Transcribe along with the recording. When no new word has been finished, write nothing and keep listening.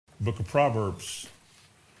Book of Proverbs,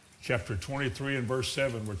 chapter 23 and verse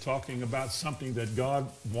 7, we're talking about something that God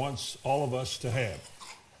wants all of us to have.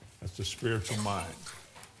 That's the spiritual mind.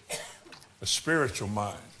 A spiritual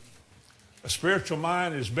mind. A spiritual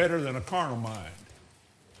mind is better than a carnal mind.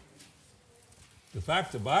 In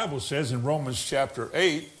fact, the Bible says in Romans chapter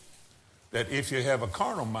 8 that if you have a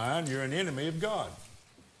carnal mind, you're an enemy of God.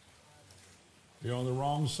 You're on the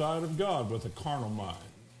wrong side of God with a carnal mind.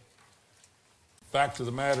 Fact of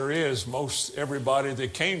the matter is, most everybody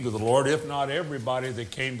that came to the Lord, if not everybody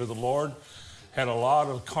that came to the Lord, had a lot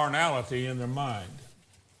of carnality in their mind.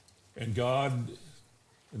 And God,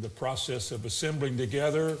 in the process of assembling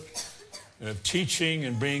together, and of teaching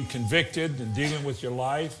and being convicted and dealing with your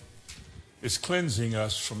life, is cleansing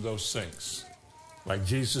us from those things. Like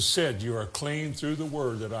Jesus said, you are clean through the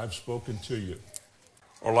word that I've spoken to you.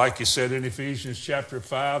 Or like he said in Ephesians chapter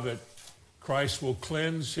 5, that Christ will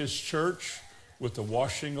cleanse his church with the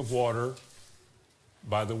washing of water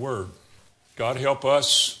by the word. God help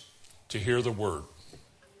us to hear the word.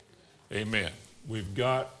 Amen. We've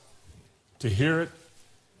got to hear it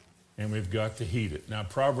and we've got to heed it. Now,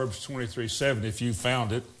 Proverbs 23:7, if you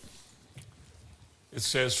found it, it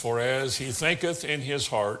says, for as he thinketh in his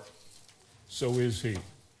heart, so is he.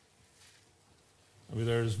 I mean,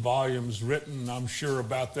 there's volumes written, I'm sure,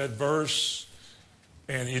 about that verse,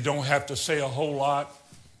 and you don't have to say a whole lot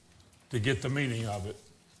to get the meaning of it.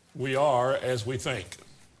 We are as we think.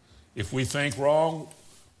 If we think wrong,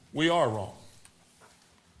 we are wrong.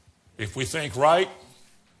 If we think right,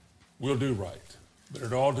 we'll do right. But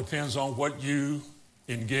it all depends on what you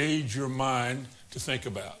engage your mind to think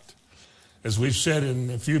about. As we've said in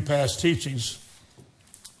a few past teachings,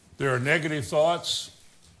 there are negative thoughts,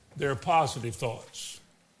 there are positive thoughts.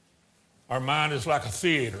 Our mind is like a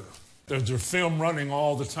theater. There's a film running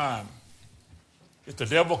all the time. If the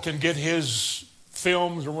devil can get his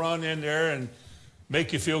film to run in there and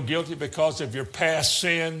make you feel guilty because of your past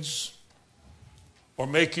sins, or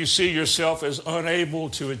make you see yourself as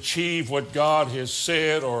unable to achieve what God has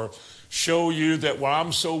said, or show you that, well,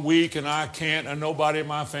 I'm so weak and I can't, and nobody in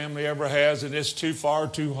my family ever has, and it's too far,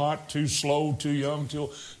 too hot, too slow, too young,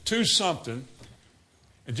 too something,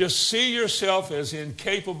 and just see yourself as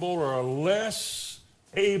incapable or less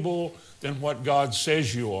able than what God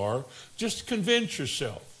says you are, just convince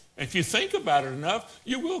yourself. And if you think about it enough,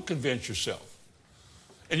 you will convince yourself.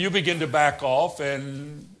 And you begin to back off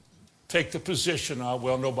and take the position of,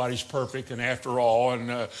 well, nobody's perfect, and after all,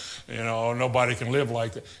 and nobody can live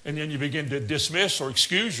like that. And then you begin to dismiss or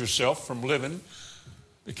excuse yourself from living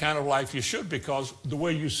the kind of life you should, because the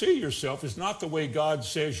way you see yourself is not the way God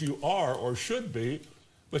says you are or should be,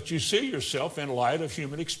 but you see yourself in light of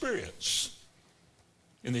human experience.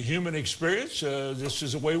 In the human experience, this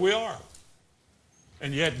is the way we are.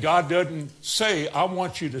 And yet God doesn't say, I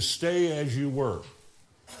want you to stay as you were.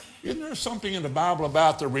 Isn't there something in the Bible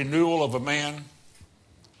about the renewal of a man?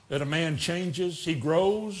 That a man changes, he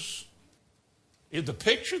grows. The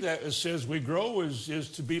picture that it says we grow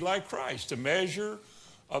is to be like Christ, to measure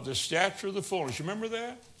of the stature of the fullness. You remember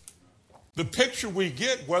that? The picture we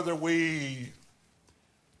get, whether we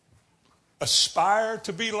aspire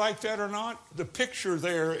to be like that or not, the picture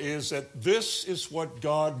there is that this is what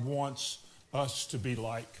God wants us to be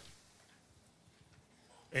like.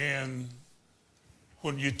 And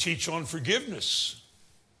when you teach on forgiveness,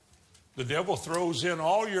 the devil throws in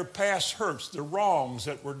all your past hurts, the wrongs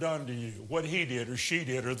that were done to you, what he did or she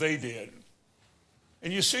did or they did.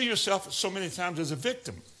 And you see yourself so many times as a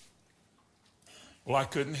victim. Well, I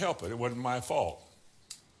couldn't help it. It wasn't my fault.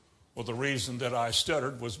 Well, the reason that I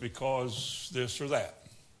stuttered was because this or that.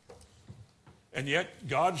 And yet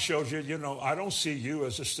God shows you, I don't see you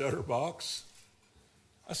as a stutter box.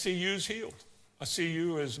 I see you as healed. I see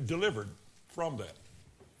you as delivered from that.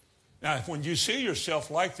 Now, when you see yourself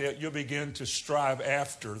like that, you'll begin to strive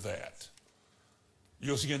after that.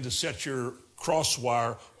 You'll begin to set your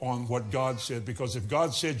crosswire on what God said, because if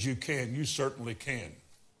God said you can, you certainly can.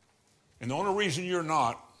 And the only reason you're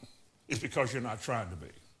not is because you're not trying to be.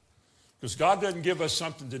 Because God doesn't give us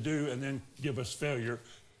something to do and then give us failure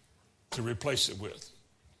to replace it with.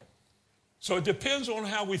 So it depends on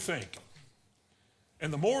how we think.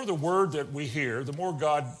 And the more the word that we hear, the more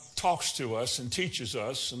God talks to us and teaches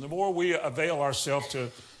us, and the more we avail ourselves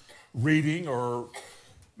to reading or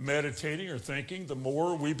meditating or thinking, the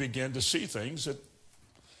more we begin to see things that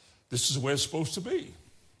this is the way it's supposed to be.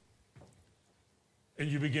 And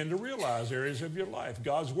you begin to realize areas of your life.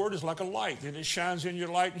 God's word is like a light, and it shines in your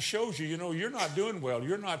light and shows you, you're not doing well.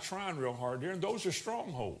 You're not trying real hard there, and those are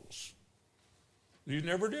strongholds. You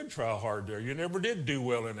never did try hard there. You never did do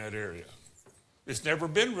well in that area. It's never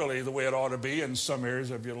been really the way it ought to be in some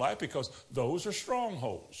areas of your life because those are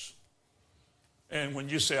strongholds. And when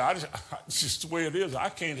you say, it's just the way it is, I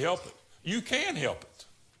can't help it. You can help it.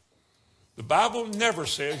 The Bible never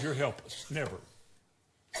says you're helpless, never,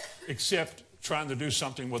 except trying to do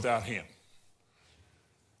something without him.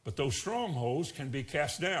 But those strongholds can be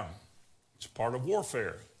cast down. It's part of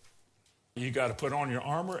warfare. You got to put on your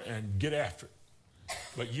armor and get after it.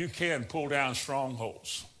 But you can pull down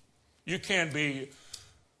strongholds. You can be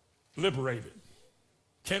liberated.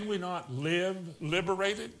 Can we not live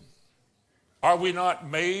liberated? Are we not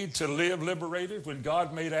made to live liberated? When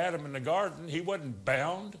God made Adam in the garden, he wasn't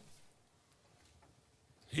bound.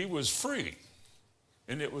 He was free.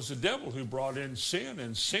 And it was the devil who brought in sin,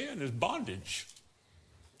 and sin is bondage.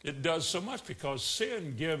 It does so much because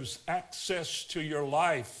sin gives access to your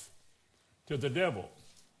life to the devil.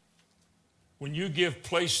 When you give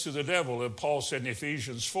place to the devil, and Paul said in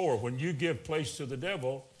Ephesians 4, when you give place to the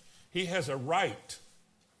devil, he has a right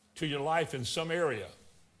to your life in some area,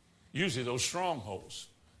 usually those strongholds.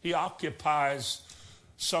 He occupies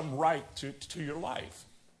some right to your life.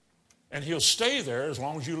 And he'll stay there as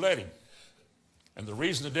long as you let him. And the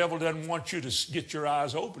reason the devil doesn't want you to get your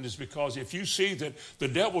eyes open is because if you see that the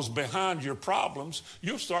devil's behind your problems,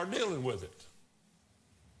 you'll start dealing with it.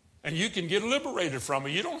 And you can get liberated from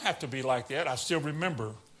it. You don't have to be like that. I still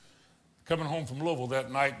remember coming home from Louisville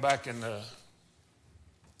that night back in the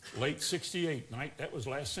late 68. That was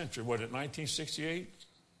last century, was it 1968?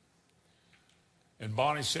 And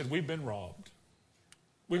Bonnie said, we've been robbed.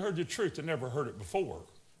 We heard the truth and never heard it before.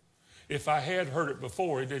 If I had heard it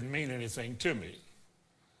before, it didn't mean anything to me.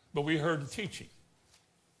 But we heard the teaching.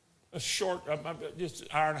 A short, just an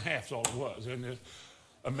hour and a half is all it was. And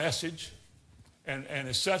a message. And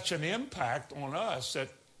it's such an impact on us that,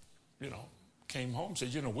 came home and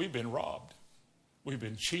said, we've been robbed. We've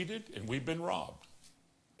been cheated and we've been robbed.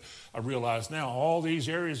 I realize now all these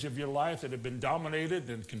areas of your life that have been dominated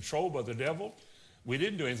and controlled by the devil, we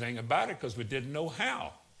didn't do anything about it because we didn't know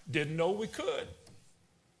how. Didn't know we could.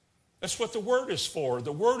 That's what the Word is for.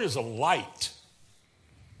 The Word is a light.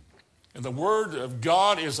 And the Word of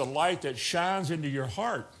God is a light that shines into your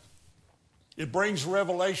heart. It brings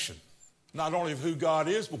revelation, not only of who God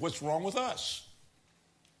is, but what's wrong with us.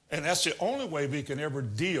 And that's the only way we can ever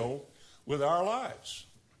deal with our lives.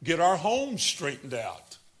 Get our homes straightened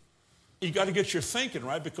out. You got to get your thinking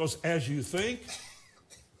right, because as you think,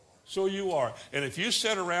 so you are. And if you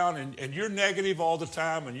sit around and you're negative all the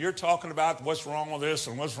time and you're talking about what's wrong with this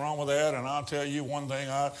and what's wrong with that, and I'll tell you one thing,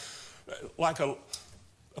 like a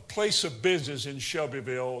place of business in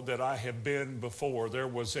Shelbyville that I have been before, there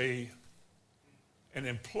was an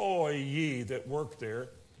employee that worked there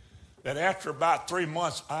that after about 3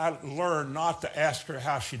 months, I learned not to ask her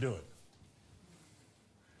how she doing.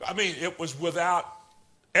 I mean, it was without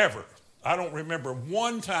ever. I don't remember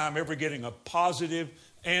one time ever getting a positive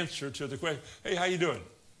answer to the question, hey, how you doing?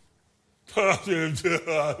 And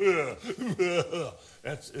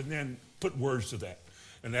then put words to that.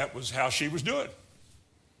 And that was how she was doing.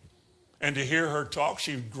 And to hear her talk,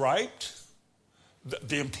 she griped.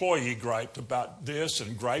 The employee griped about this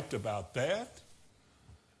and griped about that.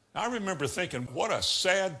 I remember thinking, what a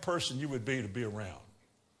sad person you would be around.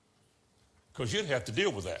 Because you'd have to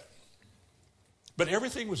deal with that. But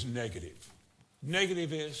everything was negative. Negative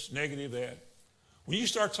this, negative that. When you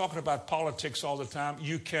start talking about politics all the time,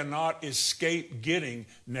 you cannot escape getting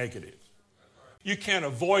negative. You can't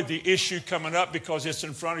avoid the issue coming up because it's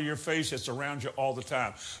in front of your face, it's around you all the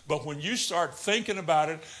time. But when you start thinking about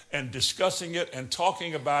it and discussing it and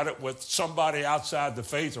talking about it with somebody outside the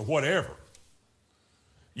faith or whatever,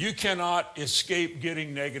 you cannot escape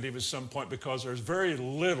getting negative at some point because there's very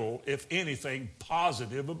little, if anything,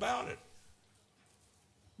 positive about it.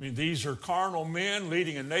 I mean, these are carnal men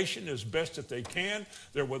leading a nation as best that they can.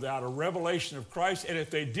 They're without a revelation of Christ. And if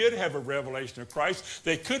they did have a revelation of Christ,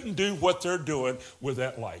 they couldn't do what they're doing with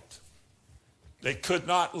that light. They could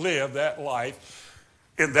not live that life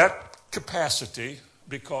in that capacity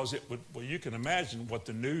because it would, well, you can imagine what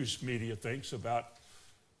the news media thinks about.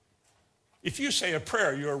 If you say a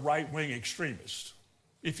prayer, you're a right-wing extremist.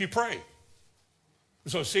 If you pray.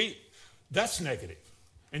 So see, that's negative.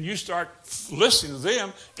 And you start listening to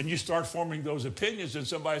them, and you start forming those opinions, and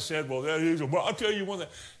somebody said, well, I'll tell you one thing.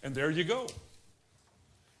 And there you go.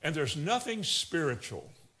 And there's nothing spiritual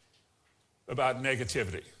about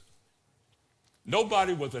negativity.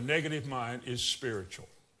 Nobody with a negative mind is spiritual.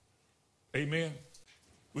 Amen?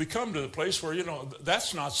 We come to the place where,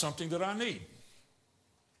 that's not something that I need.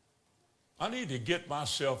 I need to get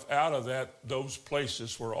myself out of those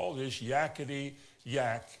places where all this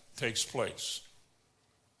yakety-yak takes place.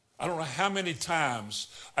 I don't know how many times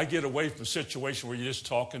I get away from a situation where you're just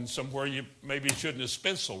talking somewhere you maybe shouldn't have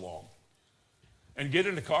spent so long. And get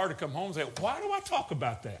in the car to come home and say, why do I talk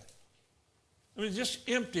about that? I mean, just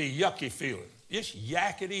empty, yucky feeling. Just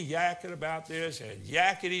yakety-yakking about this and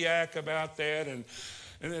yakety-yak about that and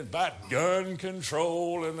then about gun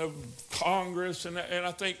control and the Congress. And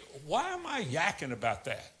I think, why am I yakking about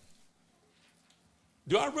that?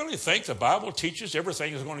 Do I really think the Bible teaches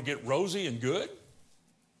everything is going to get rosy and good?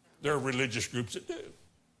 There are religious groups that do.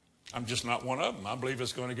 I'm just not one of them. I believe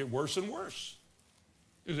it's going to get worse and worse.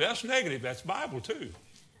 If that's negative, that's Bible too.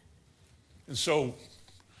 And so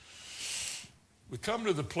we come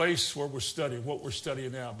to the place where we're studying, what we're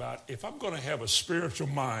studying now about, if I'm going to have a spiritual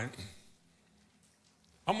mind,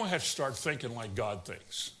 I'm going to have to start thinking like God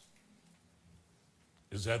thinks.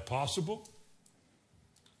 Is that possible?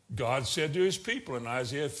 God said to his people in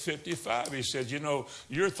Isaiah 55, he said, you know,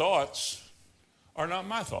 your thoughts are not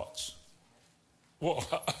my thoughts. Well,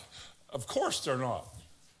 of course they're not.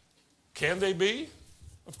 Can they be?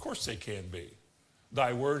 Of course they can be.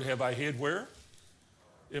 Thy word have I hid where?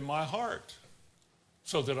 In my heart,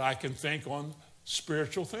 so that I can think on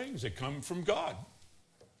spiritual things that come from God.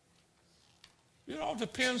 It all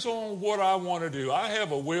depends on what I want to do. I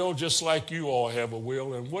have a will just like you all have a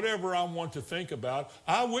will, and whatever I want to think about,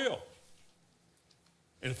 I will.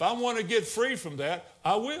 And if I want to get free from that,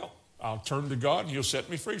 I will. I'll turn to God and he'll set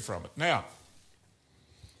me free from it. Now,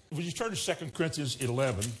 when you turn to 2 Corinthians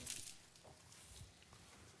 11,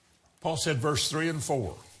 Paul said verse 3 and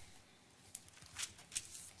 4.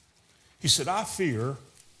 He said, I fear, I'm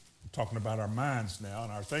talking about our minds now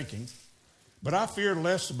and our thinking, but I fear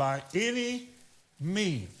lest by any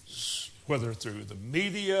means, whether through the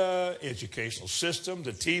media, educational system,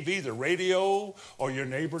 the TV, the radio, or your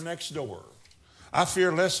neighbor next door, I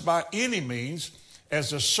fear lest by any means,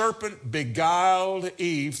 as the serpent beguiled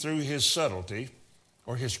Eve through his subtlety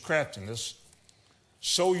or his craftiness,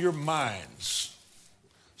 so your minds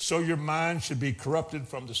should be corrupted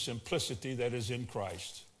from the simplicity that is in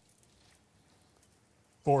Christ.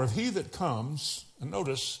 For if he that comes, and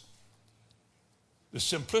notice, the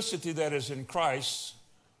simplicity that is in Christ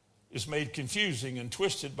is made confusing and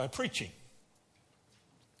twisted by preaching.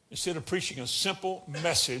 Instead of preaching a simple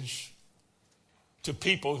message to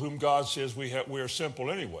people whom God says we are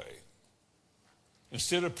simple anyway.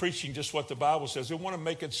 Instead of preaching just what the Bible says, they want to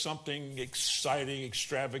make it something exciting,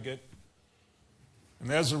 extravagant.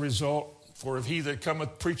 And as a result, for if he that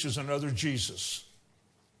cometh preaches another Jesus,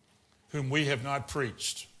 whom we have not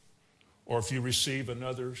preached, or if you receive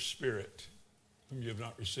another spirit, whom you have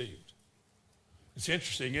not received. It's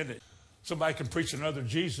interesting, isn't it? Somebody can preach another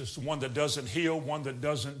Jesus, one that doesn't heal, one that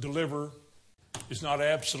doesn't deliver, is not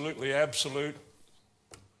absolutely absolute.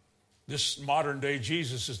 This modern day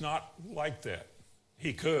Jesus is not like that.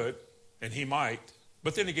 He could, and he might,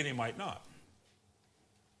 but then again, he might not.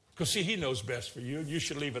 Because see, he knows best for you, and you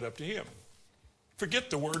should leave it up to him. Forget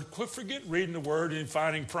the word, forget reading the word and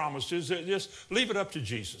finding promises, just leave it up to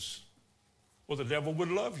Jesus. Well, the devil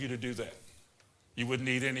would love you to do that. You wouldn't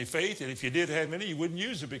need any faith, and if you did have any, you wouldn't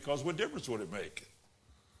use it because what difference would it make?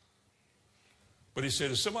 But he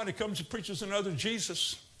said, if somebody comes and preaches another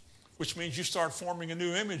Jesus, which means you start forming a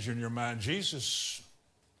new image in your mind. Jesus,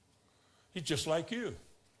 he's just like you.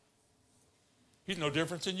 He's no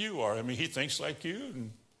different than you are. I mean, he thinks like you,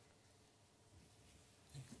 and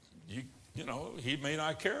you know, he may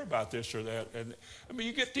not care about this or that. And I mean,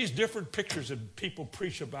 you get these different pictures that people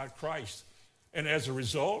preach about Christ. And as a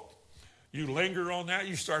result, you linger on that,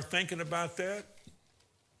 you start thinking about that,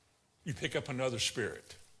 you pick up another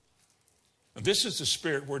spirit. And this is the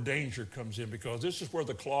spirit where danger comes in, because this is where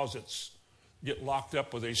the closets get locked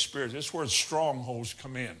up with a spirit. This is where strongholds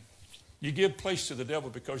come in. You give place to the devil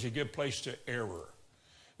because you give place to error.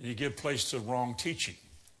 And you give place to wrong teaching.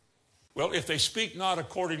 Well, if they speak not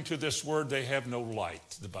according to this word, they have no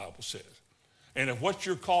light, the Bible says. And if what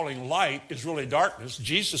you're calling light is really darkness,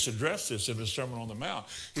 Jesus addressed this in the Sermon on the Mount.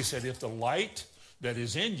 He said, if the light that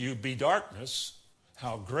is in you be darkness,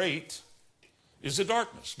 how great is the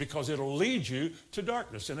darkness? Because it'll lead you to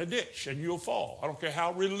darkness in a ditch, and you'll fall. I don't care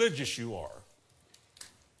how religious you are.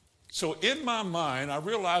 So in my mind, I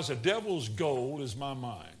realize the devil's goal is my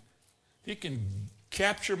mind. He can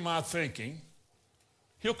capture my thinking.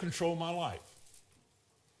 He'll control my life.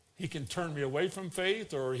 He can turn me away from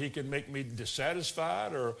faith, or he can make me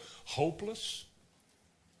dissatisfied or hopeless.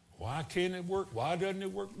 Why can't it work? Why doesn't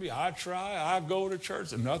it work for me? I try, I go to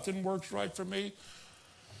church, and nothing works right for me.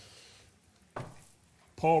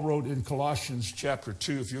 Paul wrote in Colossians chapter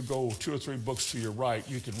 2, if you go 2 or 3 books to your right,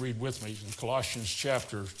 you can read with me in Colossians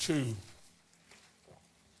chapter 2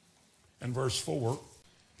 and verse 4.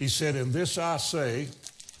 He said, "In this I say,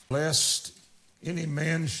 lest any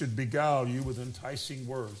man should beguile you with enticing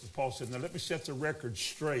words." And Paul said, now let me set the record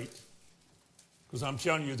straight, because I'm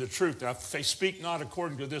telling you the truth. Now, if they speak not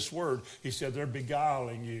according to this word, he said, they're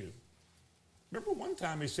beguiling you. Remember one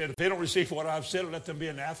time he said, if they don't receive what I've said, let them be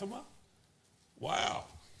anathema? Wow.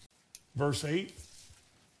 Verse 8,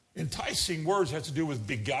 enticing words has to do with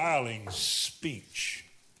beguiling speech.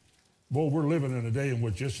 Boy, we're living in a day in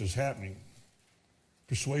which this is happening.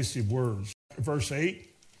 Persuasive words. Verse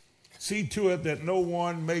 8, see to it that no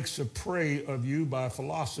one makes a prey of you by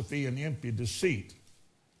philosophy and empty deceit,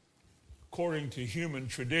 according to human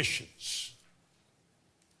traditions,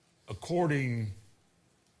 according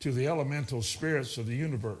to the elemental spirits of the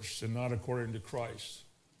universe, and not according to Christ.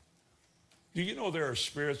 Do you know there are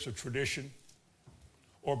spirits of tradition?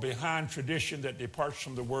 Or behind tradition that departs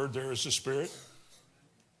from the word, there is a spirit?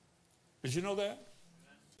 Did you know that?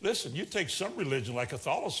 Listen, you take some religion like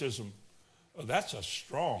Catholicism, that's a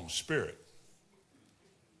strong spirit.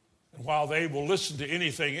 And while they will listen to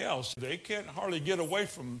anything else, they can't hardly get away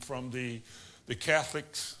from the Catholic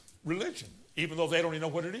religion, even though they don't even know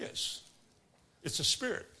what it is. It's a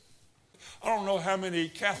spirit. I don't know how many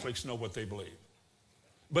Catholics know what they believe,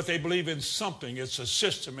 but they believe in something. It's a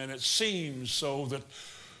system, and it seems so that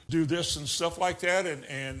do this and stuff like that,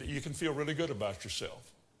 and you can feel really good about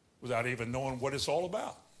yourself without even knowing what it's all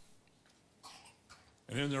about.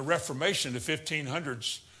 And in the Reformation, the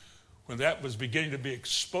 1500s, when that was beginning to be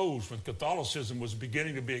exposed, when Catholicism was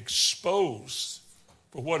beginning to be exposed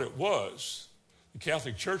for what it was, the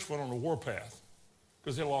Catholic Church went on a warpath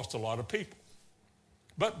because they lost a lot of people.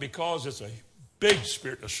 But because it's a big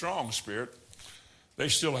spirit, a strong spirit, they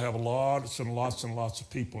still have lots and lots and lots of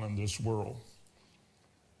people in this world.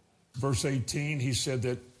 Verse 18, he said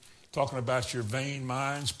that, talking about your vain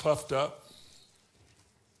minds, puffed up,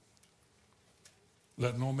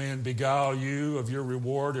 let no man beguile you of your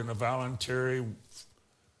reward in a voluntary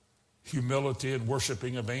humility and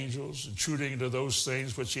worshiping of angels, intruding into those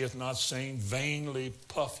things which he hath not seen, vainly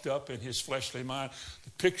puffed up in his fleshly mind. The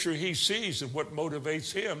picture he sees and what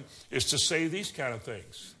motivates him is to say these kind of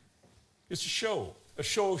things. It's a show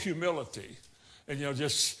of humility. And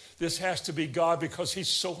this has to be God because he's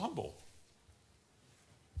so humble.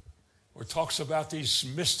 Where it talks about these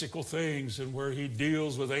mystical things and where he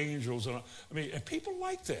deals with angels. And people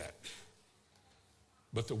like that.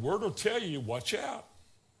 But the word will tell you, watch out.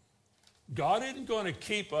 God isn't going to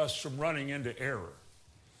keep us from running into error.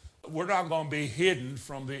 We're not going to be hidden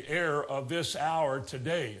from the error of this hour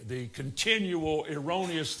today. The continual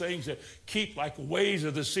erroneous things that keep like waves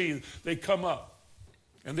of the sea, they come up.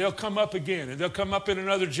 And they'll come up again. And they'll come up in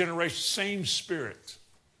another generation. Same spirit.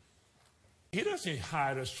 He doesn't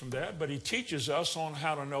hide us from that, but he teaches us on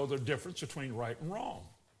how to know the difference between right and wrong,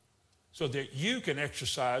 so that you can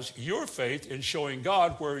exercise your faith in showing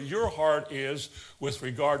God where your heart is with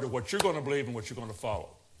regard to what you're going to believe and what you're going to follow.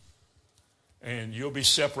 And you'll be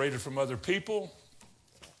separated from other people.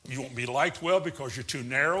 You won't be liked well because you're too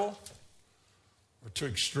narrow or too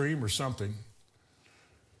extreme or something.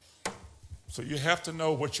 So you have to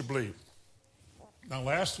know what you believe. Now,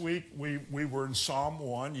 last week we were in Psalm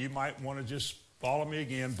 1. You might want to just follow me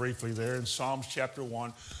again briefly there in Psalms chapter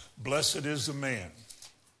 1. Blessed is the man.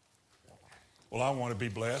 Well, I want to be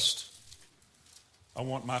blessed. I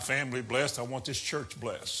want my family blessed. I want this church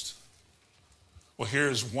blessed. Well,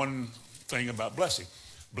 here's one thing about blessing.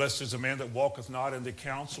 Blessed is the man that walketh not in the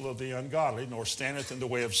counsel of the ungodly, nor standeth in the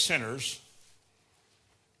way of sinners,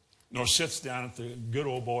 nor sits down at the good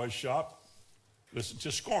old boy's shop. Listen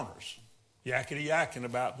to scorners. Yakety-yakking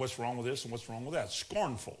about what's wrong with this and what's wrong with that.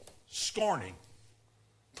 Scornful, scorning,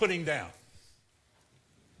 putting down.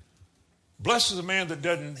 Blessed is the man that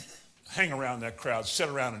doesn't hang around that crowd, sit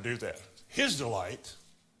around and do that. His delight,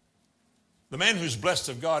 the man who's blessed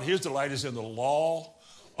of God, his delight is in the law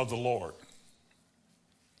of the Lord.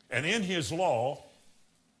 And in his law,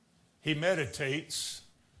 he meditates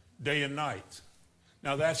day and night.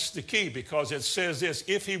 Now that's the key, because it says this,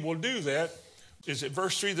 if he will do that, is it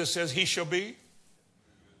verse 3 that says he shall be?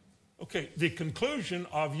 Okay, the conclusion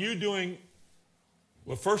of you doing,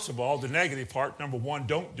 well, first of all, the negative part, number one,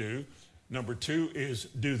 don't do. Number two is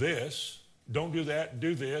do this. Don't do that,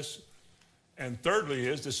 do this. And thirdly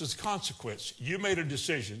is, this is the consequence. You made a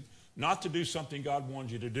decision not to do something God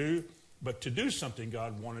wanted you to do, but to do something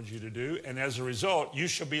God wanted you to do. And as a result, you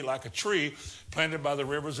shall be like a tree planted by the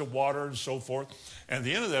rivers of water and so forth. And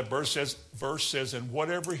the end of that verse says, and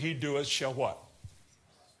whatever he doeth shall what?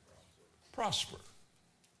 Prosper.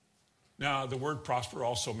 Now, the word prosper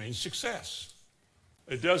also means success.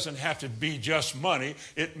 It doesn't have to be just money.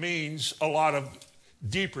 It means a lot of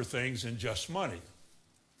deeper things than just money.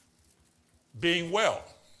 being well,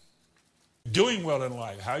 doing well in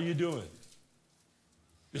life. How you doing?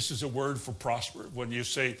 This is a word for prosper. When you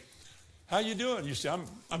say, how you doing? You say,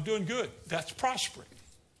 I'm doing good. That's prospering.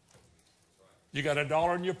 You got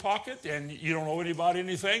 $1 in your pocket and you don't owe anybody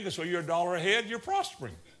anything, so you're $1 ahead, you're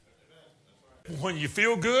prospering. When you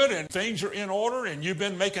feel good and things are in order and you've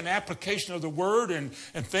been making application of the word and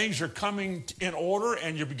things are coming in order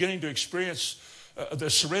and you're beginning to experience the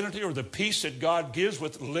serenity or the peace that God gives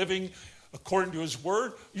with living according to his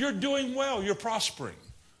word, you're doing well, you're prospering.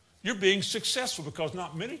 You're being successful, because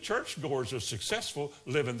not many churchgoers are successful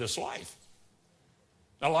living this life.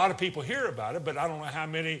 A lot of people hear about it, but I don't know how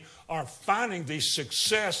many are finding the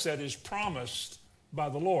success that is promised by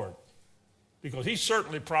the Lord, because he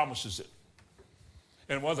certainly promises it.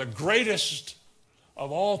 And one of the greatest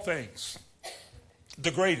of all things,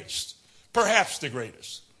 the greatest, perhaps the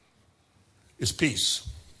greatest, is peace.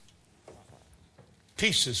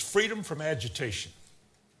 Peace is freedom from agitation.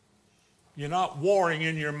 You're not warring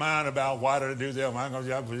in your mind about, why did I do that? I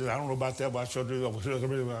don't know about that, but I should do that.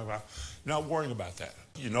 You're not worrying about that.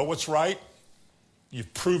 You know what's right.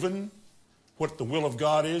 You've proven what the will of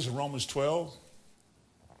God is in Romans 12.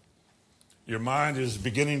 Your mind is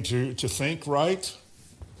beginning to think right.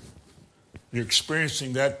 You're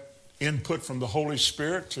experiencing that input from the Holy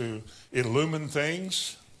Spirit to illumine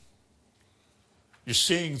things. You're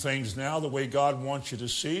seeing things now the way God wants you to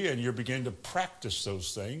see, and you're beginning to practice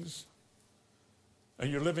those things.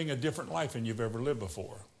 And you're living a different life than you've ever lived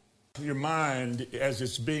before. Your mind, as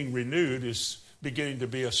it's being renewed, is beginning to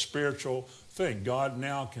be a spiritual thing. God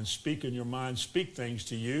now can speak in your mind, speak things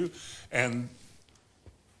to you, and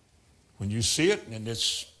when you see it and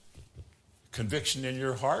it's conviction in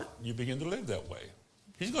your heart, you begin to live that way.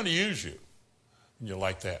 He's going to use you, and you're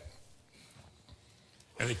like that.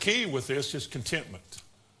 And the key with this is contentment. I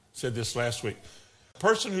said this last week. A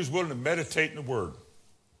person who's willing to meditate in the Word,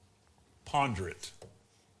 ponder it,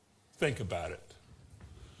 think about it.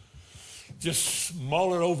 Just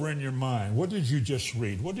mull it over in your mind. What did you just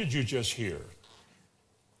read? What did you just hear?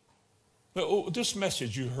 This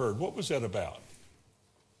message you heard, what was that about?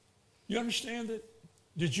 You understand it?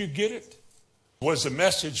 Did you get it? Was the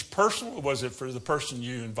message personal, or was it for the person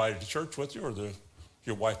you invited to church with you, or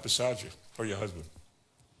your wife beside you, or your husband?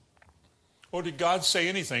 Or did God say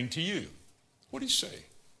anything to you? What did he say?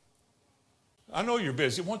 I know you're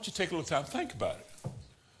busy. Why don't you take a little time, think about it.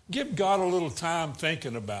 Give God a little time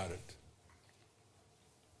thinking about it.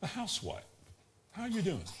 A housewife, how are you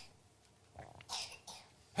doing?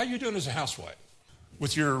 How are you doing as a housewife?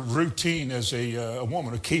 With your routine as a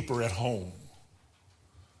woman, a keeper at home,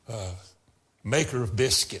 maker of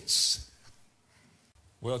biscuits.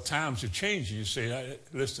 Well, times are changing. You say,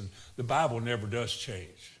 listen, the Bible never does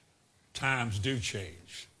change. Times do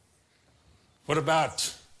change. What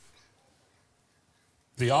about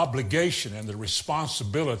the obligation and the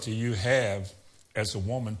responsibility you have as a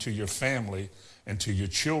woman to your family and to your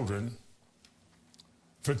children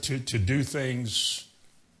to do things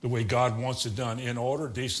the way God wants it done, in order,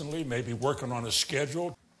 decently, maybe working on a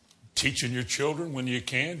schedule, teaching your children when you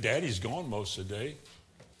can. Daddy's gone most of the day.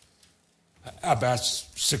 How about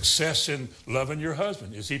success in loving your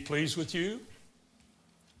husband? Is he pleased with you?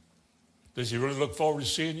 Does he really look forward to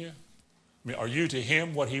seeing you? I mean, are you to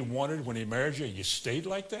him what he wanted when he married you? You stayed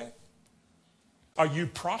like that? Are you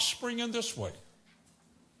prospering in this way?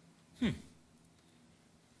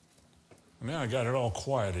 Now I got it all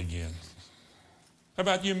quiet again. How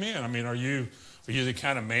about you men? I mean, are you the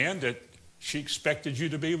kind of man that she expected you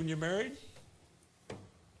to be when you married?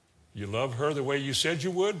 You love her the way you said you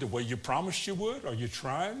would, the way you promised you would? Are you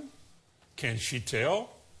trying? Can she tell?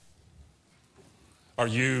 Are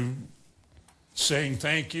you saying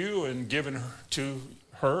thank you and giving to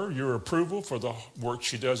her your approval for the work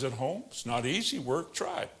she does at home? It's not easy work.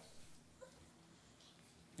 Try it.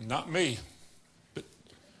 Not me. But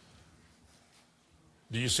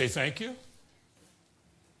do you say thank you?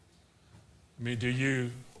 I mean, do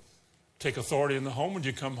you take authority in the home when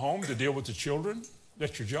you come home to deal with the children?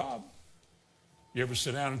 That's your job. You ever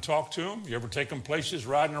sit down and talk to them? You ever take them places,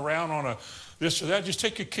 riding around on a this or that? Just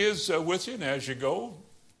take your kids with you, and as you go,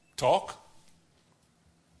 talk.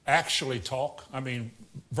 Actually talk. I mean,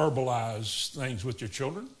 verbalize things with your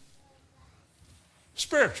children.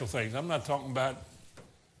 Spiritual things. I'm not talking about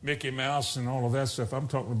Mickey Mouse and all of that stuff. I'm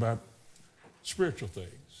talking about spiritual things.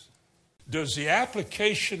 Does the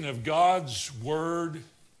application of God's word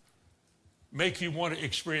make you want to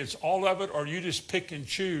experience all of it, or you just pick and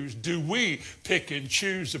choose? Do we pick and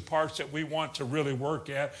choose the parts that we want to really work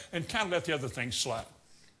at and kind of let the other things slide?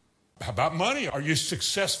 How about money? Are you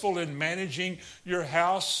successful in managing your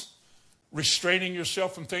house restraining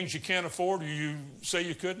yourself from things you can't afford or you say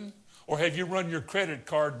you couldn't? Or have you run your credit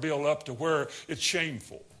card bill up to where it's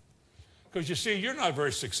shameful? Because you see, you're not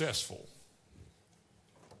very successful.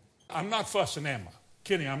 I'm not fussing Emma.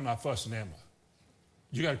 Kenny, I'm not fussing Emma.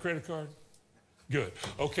 You got a credit card? Good.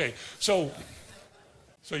 Okay. So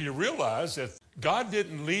you realize that God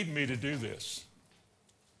didn't lead me to do this.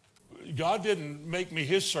 God didn't make me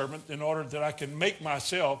his servant in order that I can make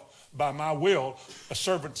myself, by my will, a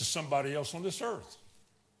servant to somebody else on this earth.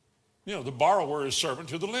 You know, the borrower is servant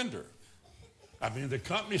to the lender. I mean, the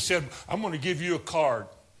company said, I'm going to give you a card.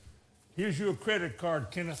 Here's your credit card,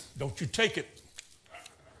 Kenneth. Don't you take it.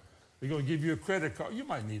 They're going to give you a credit card. You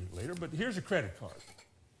might need it later, but here's a credit card.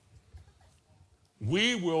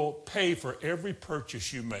 We will pay for every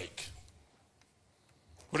purchase you make.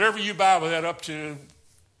 Whatever you buy with that up to a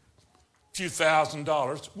few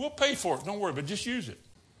 $1,000s, we'll pay for it. Don't worry, but just use it.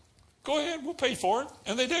 Go ahead, we'll pay for it.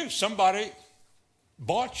 And they do. Somebody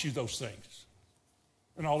bought you those things.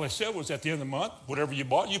 And all they said was at the end of the month, whatever you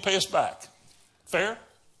bought, you pay us back. Fair?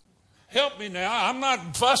 Help me now. I'm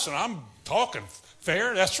not fussing. I'm talking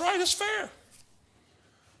fair. That's right. It's fair.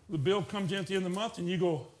 The bill comes in at the end of the month and you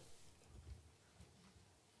go,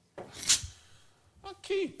 I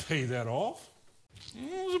can't pay that off.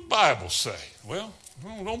 What does the Bible say? Well,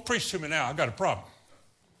 don't preach to me now. I got a problem.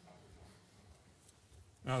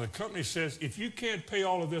 Now, the company says, if you can't pay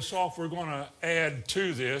all of this off, we're going to add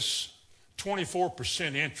to this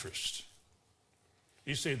 24% interest.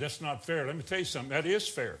 You say, that's not fair. Let me tell you something. That is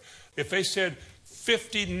fair. If they said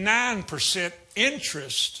 59%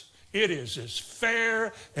 interest, it is as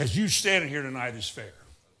fair as you standing here tonight is fair.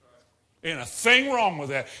 Ain't a thing wrong with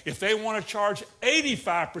that. If they want to charge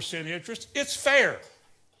 85% interest, it's fair.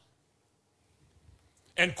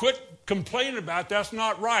 And quit complaining about that's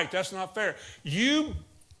not right. That's not fair. You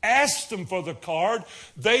asked them for the card.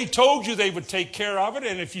 They told you they would take care of it.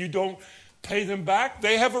 And if you don't pay them back,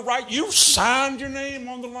 they have a right. You signed your name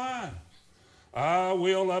on the line. I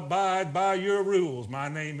will abide by your rules. My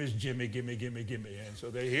name is Jimmy, gimme, gimme, gimme. And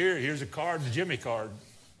so here's a card, the Jimmy card.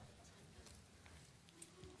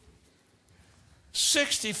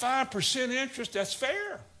 65% interest, that's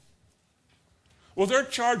fair. Well, they're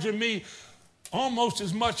charging me almost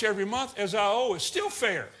as much every month as I owe. It's still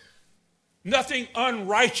fair. Nothing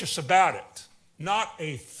unrighteous about it. Not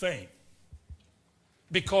a thing.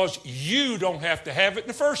 Because you don't have to have it in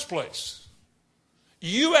the first place.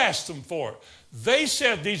 You asked them for it. They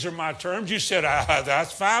said, these are my terms. You said,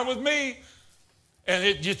 that's fine with me. And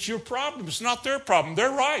it's your problem. It's not their problem.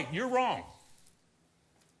 They're right. You're wrong.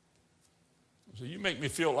 So you make me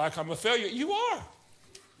feel like I'm a failure. You are.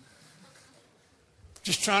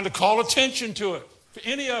 Just trying to call attention to it for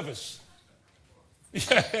any of us.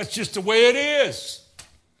 Yeah, that's just the way it is.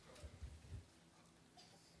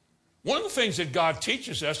 One of the things that God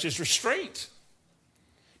teaches us is restraint.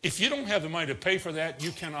 If you don't have the money to pay for that, you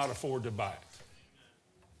cannot afford to buy it.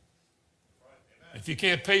 If you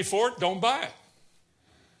can't pay for it, don't buy it.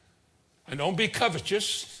 And don't be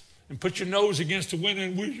covetous and put your nose against the window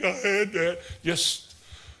and wish I had that. Just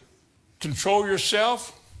control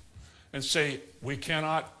yourself and say, we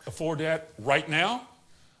cannot afford that right now.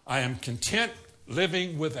 I am content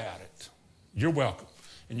living without it. You're welcome.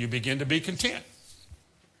 And you begin to be content.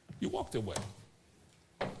 You walk away.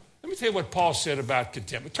 Let me tell you what Paul said about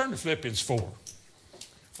contentment. Turn to Philippians 4.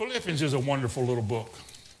 Philippians is a wonderful little book.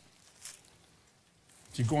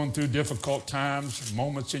 If you're going through difficult times,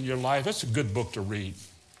 moments in your life, that's a good book to read.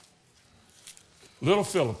 Little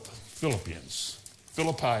Philippians.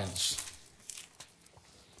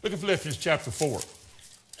 Look at Philippians chapter 4.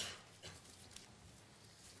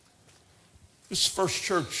 This is the first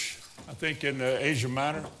church, I think, in Asia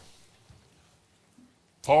Minor.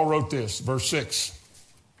 Paul wrote this, verse 6.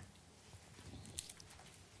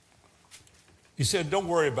 He said, don't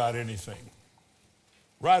worry about anything.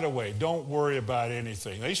 Right away, don't worry about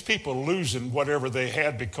anything. These people are losing whatever they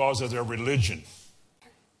had because of their religion.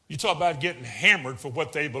 You talk about getting hammered for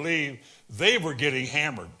what they believe. They were getting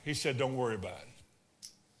hammered. He said, don't worry about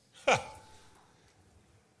it.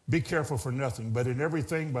 Be careful for nothing, but in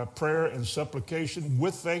everything by prayer and supplication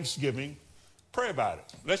with thanksgiving, pray about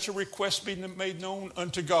it. Let your requests be made known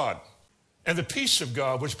unto God. And the peace of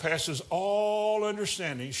God, which passes all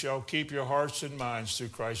understanding, shall keep your hearts and minds through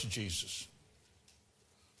Christ Jesus.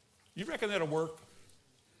 You reckon that'll work?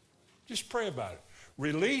 Just pray about it.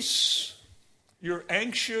 Release your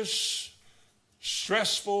anxious,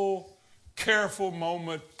 stressful, careful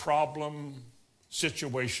moment, problem,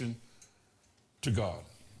 situation to God.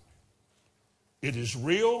 It is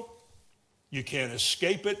real. You can't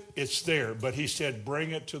escape it. It's there. But he said, bring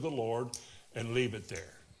it to the Lord and leave it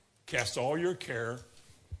there. Cast all your care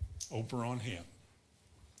over on him.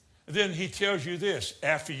 And then he tells you this.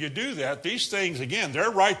 After you do that, these things, again, they're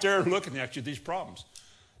right there looking at you, these problems.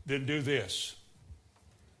 Then do this.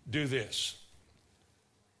 Do this.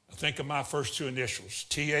 I think of my first two initials.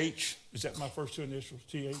 TH. Is that my first two initials?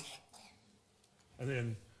 TH? And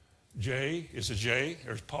then J is a J.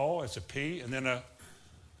 There's Paul. It's a P. And then a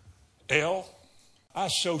L. I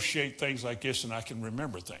associate things like this and I can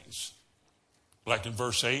remember things. Like in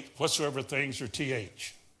verse 8, whatsoever things are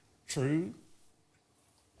TH. True.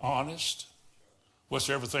 Honest.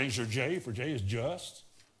 Whatsoever things are J, for J is just.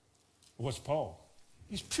 What's Paul?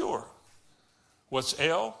 He's pure. What's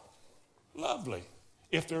L? Lovely.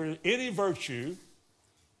 If there is any virtue,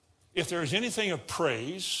 if there is anything of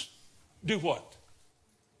praise, do what?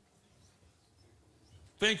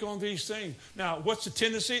 Think on these things. Now, what's the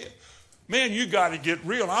tendency? Man, you got to get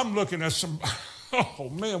real. I'm looking at some, oh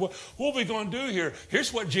man, what are we going to do here?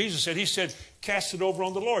 Here's what Jesus said. He said, cast it over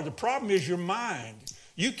on the Lord. The problem is your mind.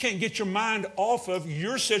 You can't get your mind off of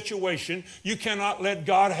your situation. You cannot let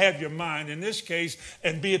God have your mind in this case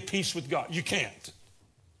and be at peace with God. You can't.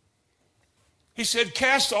 He said,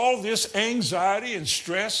 cast all this anxiety and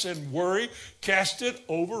stress and worry, cast it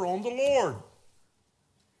over on the Lord.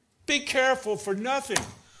 Be careful for nothing.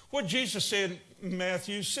 What Jesus said in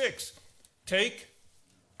Matthew 6, take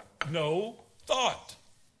no thought.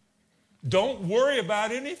 Don't worry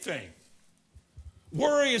about anything.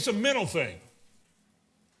 Worry is a mental thing.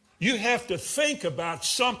 You have to think about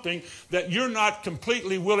something that you're not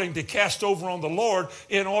completely willing to cast over on the Lord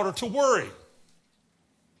in order to worry.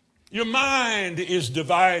 Your mind is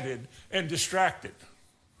divided and distracted.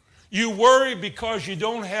 You worry because you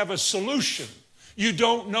don't have a solution. You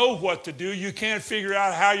don't know what to do. You can't figure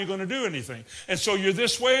out how you're going to do anything. And so you're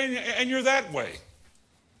this way and you're that way.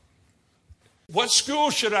 What school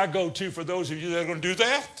should I go to for those of you that are going to do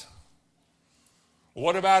that?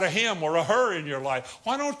 What about a him or a her in your life?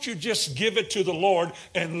 Why don't you just give it to the Lord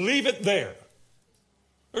and leave it there?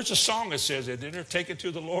 There's a song that says that, didn't there? Take it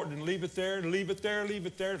to the Lord and leave it there, and leave it there, leave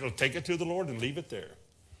it there. It'll take it to the Lord and leave it there.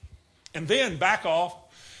 And then back off.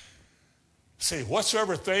 Say,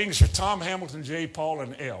 whatsoever things are Tom, Hamilton, J, Paul,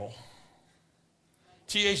 and L.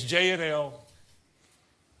 TH, J, and L.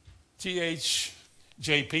 TH,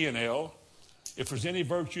 J, P, and L. If there's any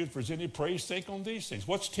virtue, if there's any praise, think on these things.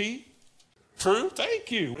 What's T? True.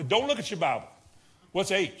 Thank you. Don't look at your Bible.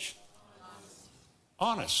 What's H?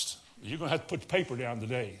 Honest. You're going to have to put the paper down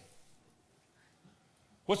today.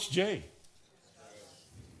 What's J?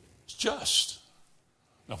 It's just.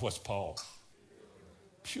 Now, what's Paul?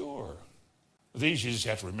 Pure. These you just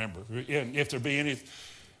have to remember. And if there be any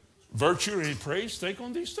virtue or any praise, think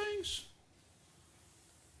on these things.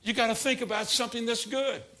 You got to think about something that's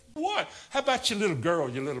good. What? How about your little girl,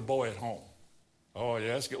 your little boy at home? Oh,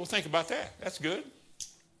 yeah, that's good. Well, think about that. That's good.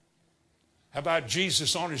 How about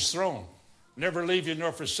Jesus on his throne? Never leave you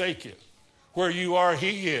nor forsake you. Where you are,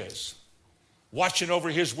 he is. Watching over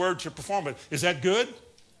his word to perform it. Is that good?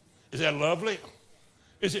 Is that lovely?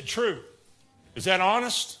 Is it true? Is that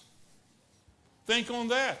honest? Think on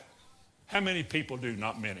that. How many people do?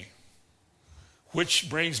 Not many. Which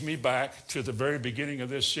brings me back to the very beginning of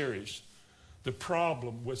this series. The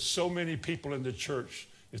problem with so many people in the church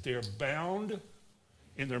is they are bound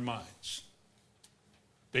in their minds.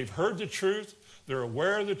 They've heard the truth. They're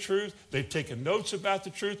aware of the truth. They've taken notes about the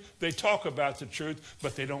truth. They talk about the truth,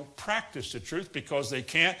 but they don't practice the truth because they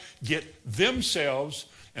can't get themselves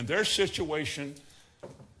and their situation,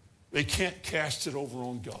 they can't cast it over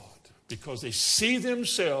on God because they see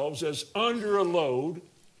themselves as under a load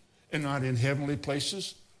and not in heavenly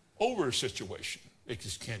places over a situation. They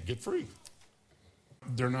just can't get free.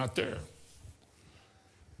 They're not there.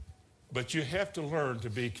 But you have to learn to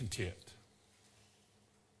be content.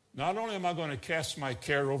 Not only am I going to cast my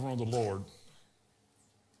care over on the Lord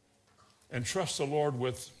and trust the Lord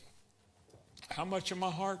with how much of my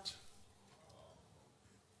heart?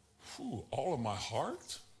 All of my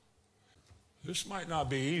heart? This might not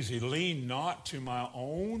be easy. Lean not to my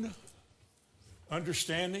own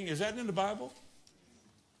understanding. Is that in the Bible?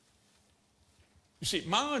 You see,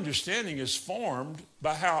 my understanding is formed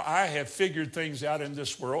by how I have figured things out in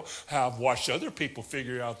this world, how I've watched other people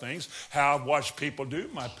figure out things, how I've watched people do.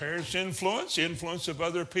 My parents' influence of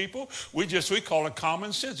other people. We call it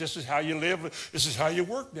common sense. This is how you live. This is how you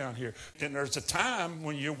work down here. And there's a time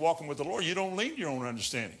when you're walking with the Lord, you don't lean to your own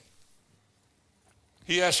understanding.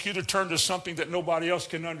 He asks you to turn to something that nobody else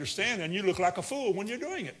can understand, and you look like a fool when you're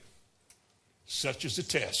doing it. Such is the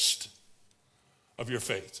test of your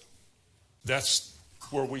faith. That's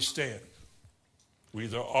where we stand. We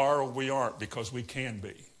either are or we aren't because we can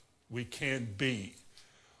be. We can be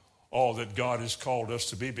all that God has called us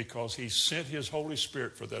to be, because he sent his Holy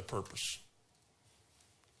Spirit for that purpose.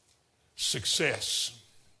 Success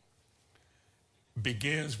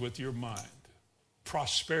begins with your mind.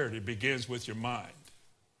 Prosperity begins with your mind.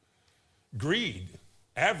 Greed,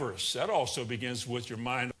 avarice, that also begins with your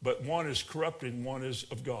mind, but one is corrupting, one is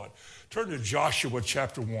of God. Turn to Joshua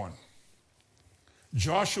chapter 1.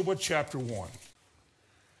 Joshua chapter 1.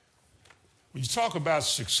 When you talk about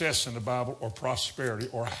success in the Bible, or prosperity,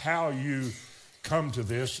 or how you come to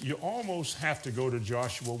this, you almost have to go to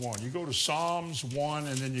Joshua 1. You go to Psalms 1,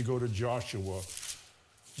 and then you go to Joshua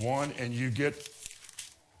 1, and you get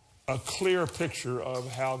a clear picture of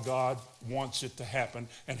how God wants it to happen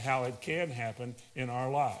and how it can happen in our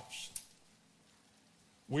lives.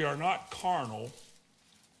 We are not carnal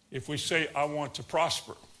if we say, I want to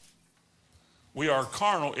prosper. We are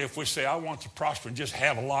carnal if we say, I want to prosper and just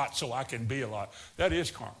have a lot so I can be a lot. That is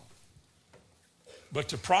carnal. But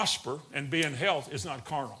to prosper and be in health is not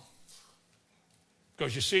carnal.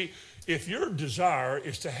 Because you see, if your desire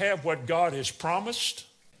is to have what God has promised,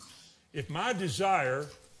 if my desire,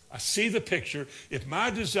 I see the picture, if my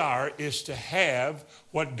desire is to have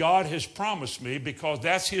what God has promised me because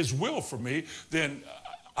that's his will for me, then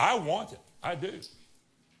I want it. I do.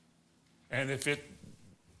 And if it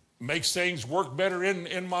makes things work better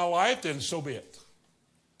in my life, then so be it.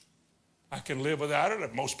 I can live without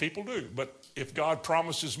it, most people do. But if God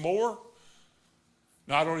promises more,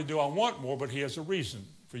 not only do I want more, but he has a reason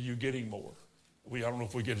for you getting more. I don't know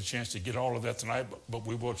if we get a chance to get all of that tonight, but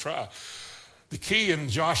we will try. The key in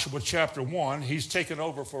Joshua chapter 1, he's taken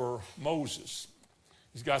over for Moses.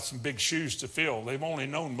 He's got some big shoes to fill. They've only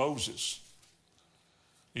known Moses.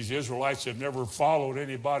 These Israelites have never followed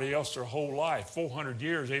anybody else their whole life. 400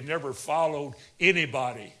 years, they've never followed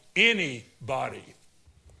anybody.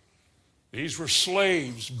 These were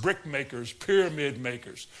slaves, brick makers, pyramid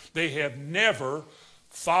makers. They have never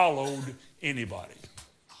followed anybody.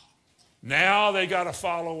 Now they got to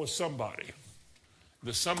follow somebody.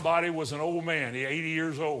 The somebody was an old man, he's 80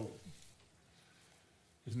 years old.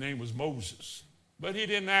 His name was Moses. But he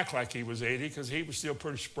didn't act like he was 80 because he was still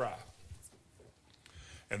pretty spry.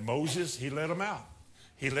 And Moses, he led them out.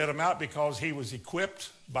 He led them out because he was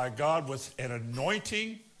equipped by God with an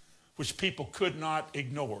anointing which people could not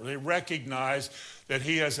ignore. They recognized that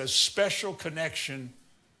he has a special connection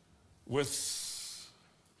with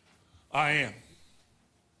I am,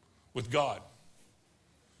 with God.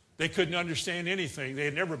 They couldn't understand anything. They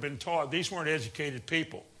had never been taught. These weren't educated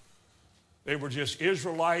people. They were just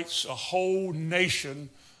Israelites, a whole nation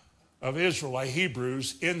of Israelite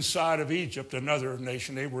Hebrews inside of Egypt, another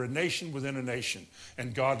nation. They were a nation within a nation,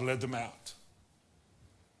 and God led them out.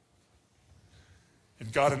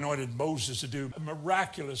 And God anointed Moses to do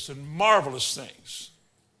miraculous and marvelous things.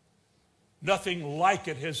 Nothing like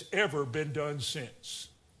it has ever been done since.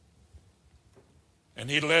 And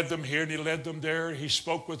he led them here and he led them there. He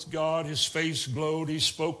spoke with God. His face glowed. He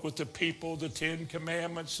spoke with the people, the 10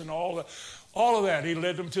 Commandments and all of that. He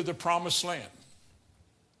led them to the promised land.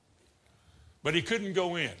 But he couldn't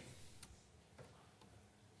go in.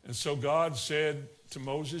 And so God said to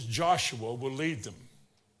Moses, Joshua will lead them.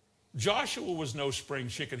 Joshua was no spring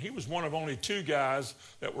chicken. He was one of only 2 guys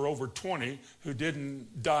that were over 20 who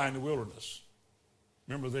didn't die in the wilderness.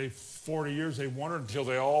 Remember, 40 years they wandered until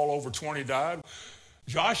they all over 20 died.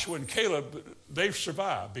 Joshua and Caleb, they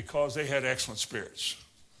survived because they had excellent spirits.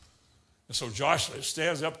 And so Joshua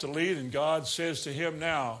stands up to lead, and God says to him,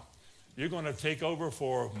 now, you're going to take over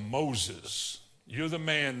for Moses. You're the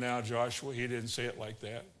man now, Joshua. He didn't say it like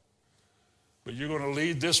that. But you're going to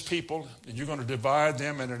lead this people, and you're going to divide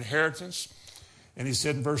them an inheritance. And he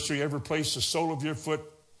said in verse 3, every place the sole of your foot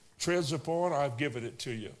treads upon, I've given it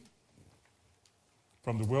to you.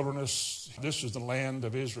 From the wilderness, this is the land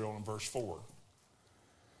of Israel in verse 4.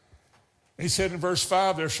 He said in verse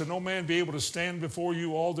 5, there shall no man be able to stand before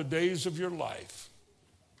you all the days of your life.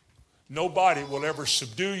 Nobody will ever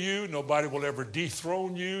subdue you. Nobody will ever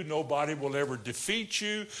dethrone you. Nobody will ever defeat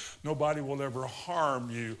you. Nobody will ever harm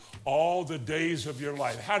you all the days of your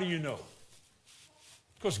life. How do you know?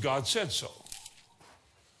 Because God said so.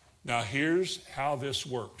 Now here's how this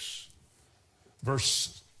works.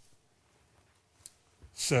 Verse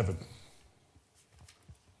 7.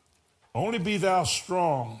 Only be thou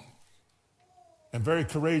strong and very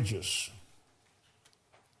courageous,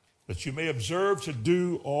 that you may observe to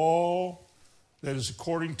do all that is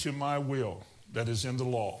according to my will, that is in the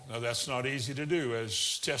law. Now that's not easy to do,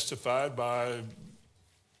 as testified by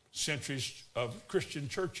centuries of Christian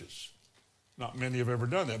churches. Not many have ever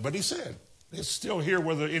done that, but he said, it's still here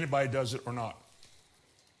whether anybody does it or not.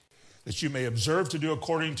 that you may observe to do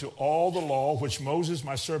according to all the law which Moses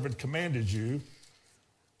my servant commanded you.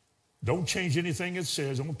 Don't change anything it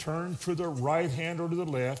says. Don't turn to the right hand or to the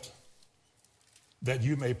left, that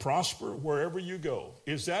you may prosper wherever you go.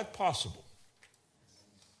 Is that possible?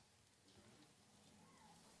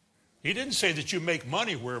 He didn't say that you make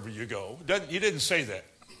money wherever you go. He didn't say that.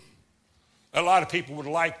 A lot of people would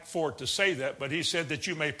like for it to say that, but he said that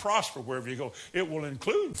you may prosper wherever you go. It will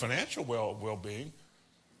include financial well-being.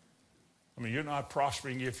 I mean, you're not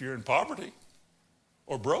prospering if you're in poverty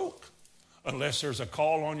or broke, unless there's a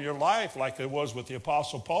call on your life like there was with the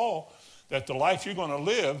Apostle Paul, that the life you're going to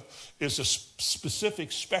live is a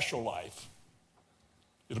specific, special life.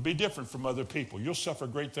 It'll be different from other people. You'll suffer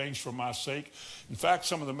great things for my sake. In fact,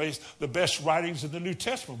 some of the best writings in the New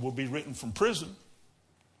Testament will be written from prison.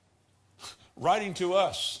 Writing to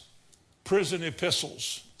us, prison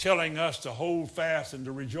epistles, telling us to hold fast and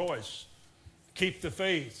to rejoice. Keep the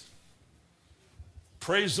faith.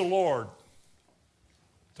 Praise the Lord.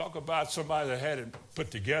 Talk about somebody that had it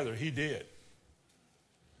put together. He did.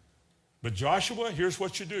 But Joshua, here's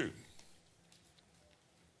what you do.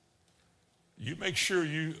 You make sure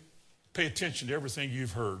you pay attention to everything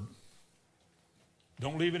you've heard.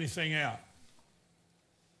 Don't leave anything out.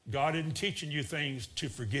 God isn't teaching you things to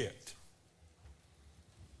forget.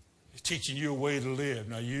 He's teaching you a way to live.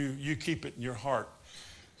 Now, you keep it in your heart.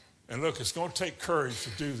 And look, it's going to take courage to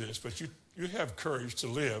do this, but you have courage to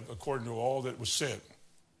live according to all that was said.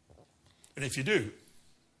 And if you do,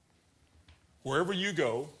 wherever you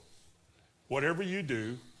go, whatever you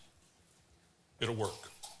do, it'll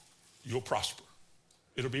work. You'll prosper.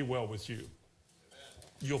 It'll be well with you.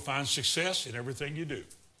 You'll find success in everything you do.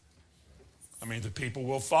 I mean, the people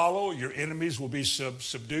will follow. Your enemies will be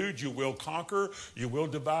subdued. You will conquer. You will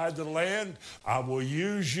divide the land. I will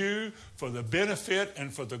use you for the benefit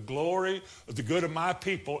and for the glory of the good of my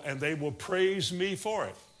people, and they will praise me for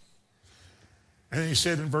it. And he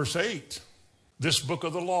said in verse 8, this book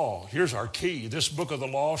of the law, here's our key. This book of the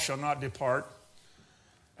law shall not depart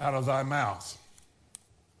out of thy mouth,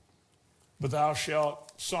 but thou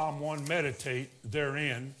shalt, Psalm 1, meditate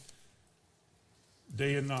therein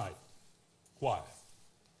day and night. Why?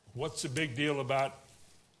 What's the big deal about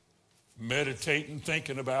meditating,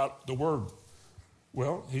 thinking about the word?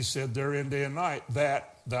 Well, he said therein day and night,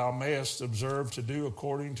 that thou mayest observe to do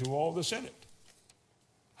according to all that's in it.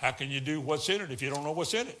 How can you do what's in it if you don't know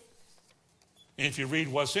what's in it? And if you read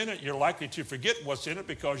what's in it, you're likely to forget what's in it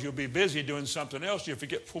because you'll be busy doing something else. You'll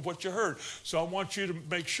forget what you heard. So I want you to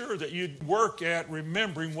make sure that you work at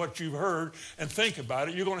remembering what you've heard and think about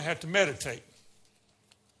it. You're going to have to meditate.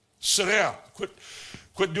 Sit down.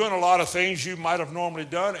 Quit doing a lot of things you might have normally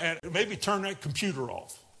done, and maybe turn that computer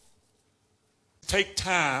off. Take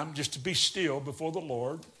time just to be still before the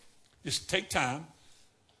Lord. Just take time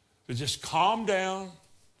to just calm down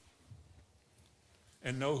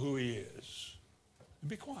and know who he is. And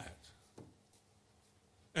be quiet.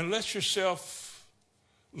 And let yourself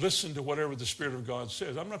listen to whatever the Spirit of God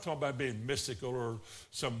says. I'm not talking about being mystical or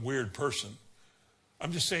some weird person.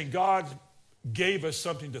 I'm just saying God gave us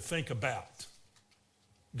something to think about.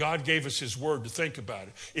 God gave us his word to think about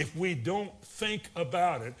it. If we don't think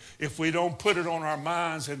about it, if we don't put it on our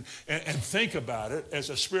minds and think about it as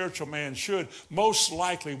a spiritual man should, most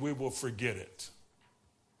likely we will forget it.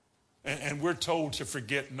 And we're told to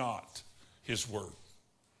forget not his word.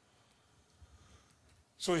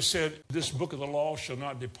 So he said, this book of the law shall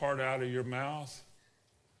not depart out of your mouth,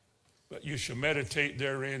 but you shall meditate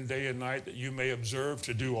therein day and night, that you may observe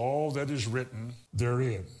to do all that is written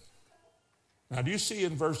therein. Now, do you see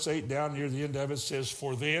in verse 8 down near the end of it says,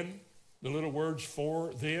 for then, the little words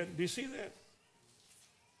for then? Do you see that?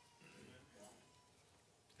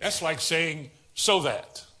 That's like saying, so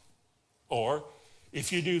that. Or,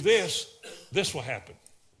 if you do this, this will happen.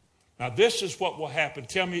 Now, this is what will happen.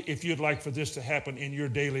 Tell me if you'd like for this to happen in your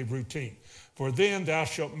daily routine. For then thou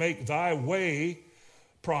shalt make thy way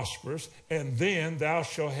prosperous, and then thou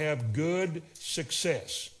shalt have good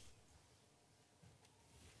success.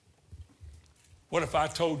 What if I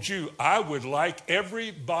told you I would like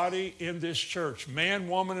everybody in this church, man,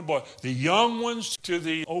 woman, and boy, the young ones to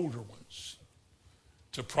the older ones,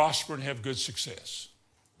 to prosper and have good success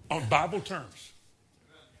on Bible terms?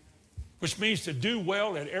 Which means to do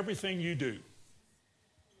well at everything you do.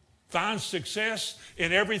 Find success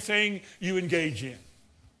in everything you engage in.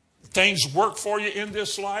 Things work for you in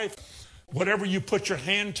this life. Whatever you put your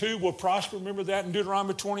hand to will prosper. Remember that in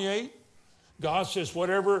Deuteronomy 28? God says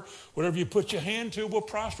whatever you put your hand to will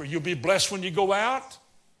prosper. You'll be blessed when you go out.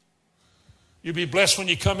 You'll be blessed when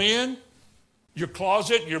you come in. Your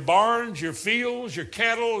closet, your barns, your fields, your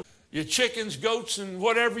cattle. your chickens, goats, and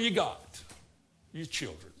whatever you got, your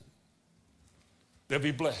children. They'll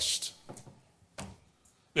be blessed.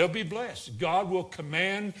 They'll be blessed. God will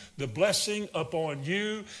command the blessing upon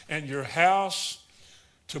you and your house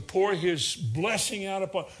to pour his blessing out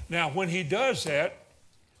upon. Now, when he does that,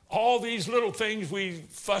 all these little things we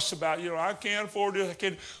fuss about, I can't afford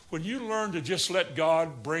it. When you learn to just let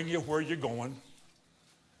God bring you where you're going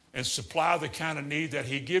and supply the kind of need that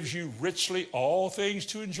he gives you richly, all things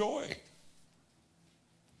to enjoy.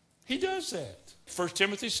 He does that. 1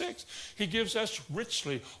 Timothy 6, he gives us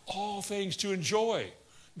richly all things to enjoy.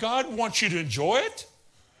 God wants you to enjoy it.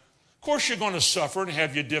 Of course, you're going to suffer and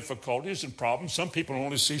have your difficulties and problems. Some people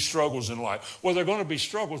only see struggles in life. Well, there are going to be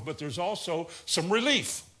struggles, but there's also some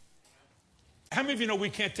relief. How many of you know we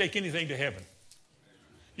can't take anything to heaven?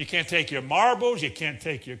 You can't take your marbles, you can't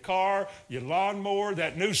take your car, your lawnmower,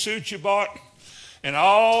 that new suit you bought, and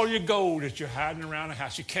all your gold that you're hiding around the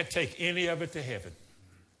house. You can't take any of it to heaven.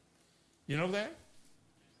 You know that?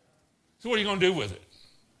 So what are you going to do with it?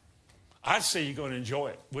 I'd say you're going to enjoy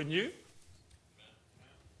it, wouldn't you?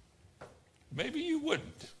 Maybe you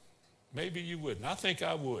wouldn't. Maybe you wouldn't. I think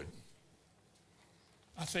I would.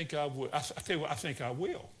 I think I would. I tell you what, I think I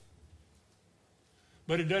will.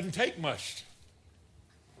 But it doesn't take much.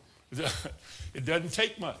 It doesn't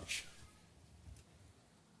take much.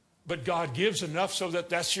 But God gives enough so that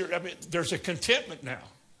there's a contentment now.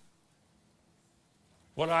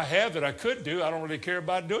 What I have that I could do, I don't really care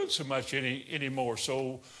about doing so much anymore.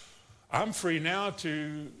 So I'm free now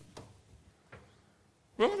to,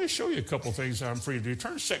 let me show you a couple of things I'm free to do.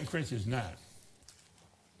 Turn to 2 Corinthians 9.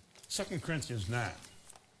 2 Corinthians 9.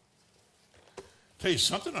 Tell you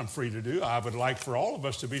something I'm free to do. I would like for all of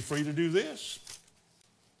us to be free to do this.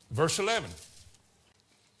 Verse 11.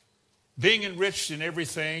 Being enriched in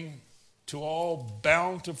everything to all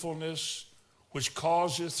bountifulness, which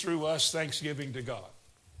causeth through us thanksgiving to God.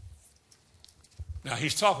 Now,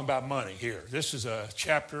 he's talking about money here. This is a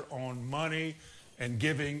chapter on money and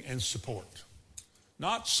giving and support.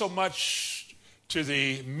 Not so much to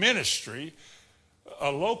the ministry,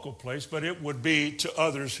 a local place, but it would be to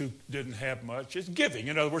others who didn't have much. It's giving.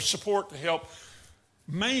 In other words, support to help.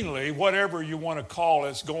 Mainly, whatever you want to call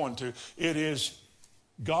it's going to, it is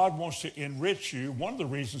God wants to enrich you. One of the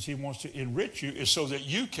reasons he wants to enrich you is so that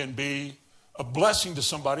you can be a blessing to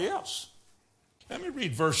somebody else. Let me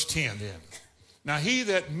read verse 10 then. Now he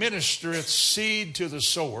that ministereth seed to the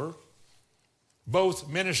sower, both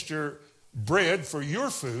minister bread for your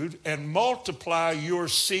food and multiply your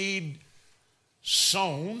seed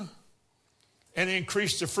sown and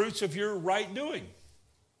increase the fruits of your right doing.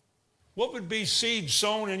 What would be seed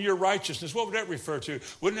sown in your righteousness? What would that refer to?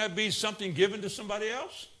 Wouldn't that be something given to somebody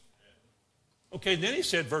else? Okay, then he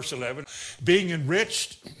said, verse 11, being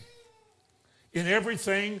enriched in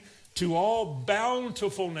everything to all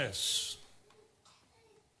bountifulness,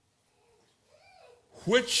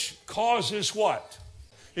 which causes what?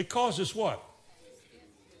 It causes what?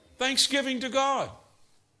 Thanksgiving to God.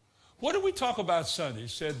 What did we talk about Sunday? It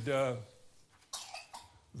said,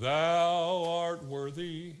 thou art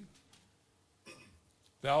worthy.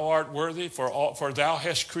 Thou art worthy, for thou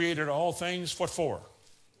hast created all things. What for?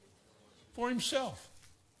 For himself,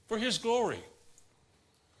 for his glory.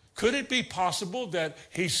 Could it be possible that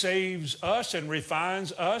he saves us and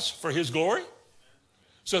refines us for his glory?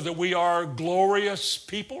 So that we are glorious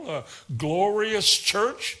people, a glorious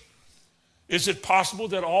church? Is it possible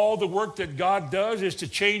that all the work that God does is to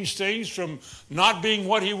change things from not being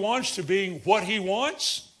what he wants to being what he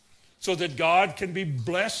wants? So that God can be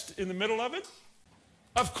blessed in the middle of it?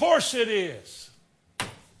 Of course it is.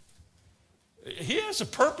 He has a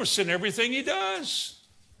purpose in everything he does.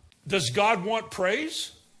 Does God want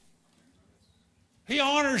praise? He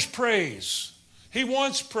honors praise. He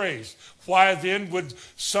wants praise. Why then would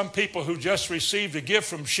some people who just received a gift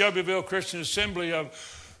from Shelbyville Christian Assembly of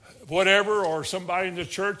whatever, or somebody in the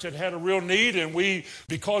church that had a real need, and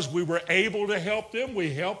because we were able to help them,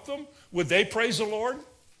 we helped them, would they praise the Lord?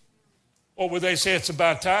 Or would they say it's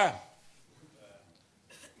about time?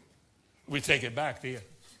 We take it back then.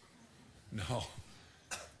 No.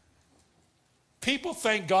 People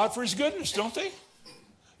thank God for his goodness, don't they?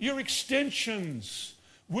 You're extensions.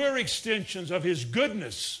 We're extensions of his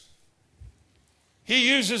goodness. He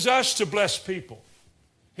uses us to bless people.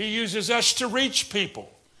 He uses us to reach people.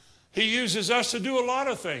 He uses us to do a lot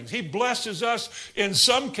of things. He blesses us in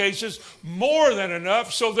some cases more than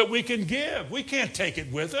enough so that we can give. We can't take it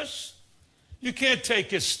with us. You can't take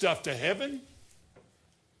his stuff to heaven.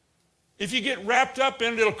 If you get wrapped up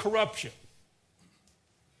in it, it'll corrupt you.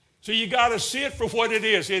 So you got to see it for what it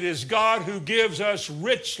is. It is God who gives us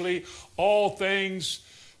richly all things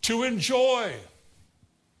to enjoy.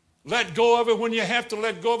 Let go of it when you have to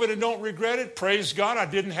let go of it and don't regret it. Praise God, I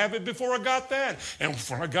didn't have it before I got that. And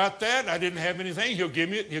when I got that, I didn't have anything. He'll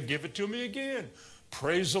give it to me again.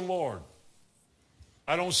 Praise the Lord.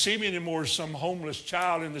 I don't see me anymore as some homeless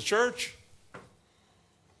child in the church,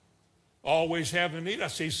 always having need. I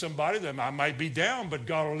see somebody that I might be down, but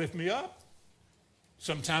God will lift me up.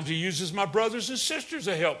 Sometimes he uses my brothers and sisters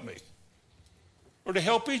to help me or to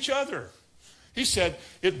help each other. He said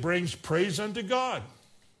it brings praise unto God.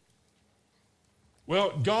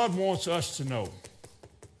 Well, God wants us to know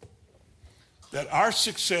that our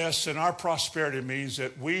success and our prosperity means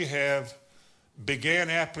that we have began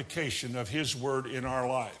application of his word in our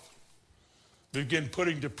life. Begin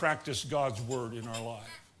putting to practice God's word in our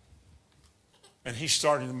life. And he's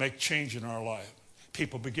starting to make change in our life.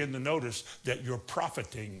 People begin to notice that your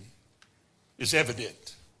profiting is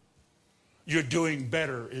evident. You're doing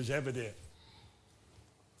better is evident.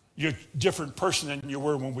 You're a different person than you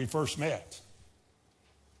were when we first met.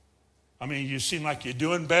 I mean, you seem like you're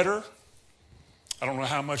doing better. I don't know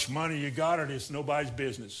how much money you got, or it's nobody's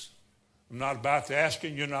business. I'm not about to ask you,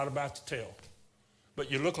 and you're not about to tell.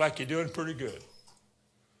 But you look like you're doing pretty good.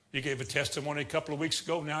 You gave a testimony a couple of weeks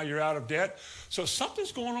ago. Now you're out of debt. So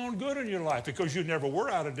something's going on good in your life because you never were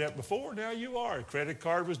out of debt before. Now you are. A credit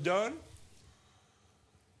card was done.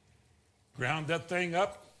 Ground that thing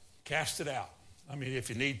up. Cast it out. I mean, if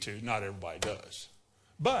you need to. Not everybody does.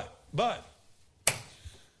 But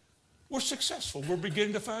we're successful. We're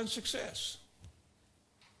beginning to find success.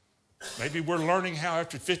 Maybe we're learning how,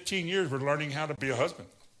 after 15 years, we're learning how to be a husband,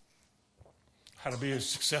 how to be a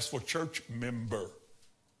successful church member,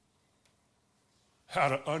 how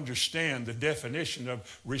to understand the definition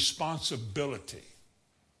of responsibility,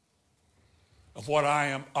 of what I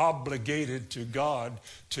am obligated to God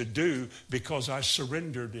to do because I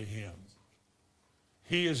surrender to him.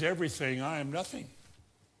 He is everything. I am nothing.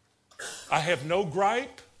 I have no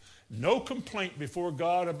gripe. No complaint before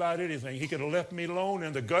God about anything. He could have left me alone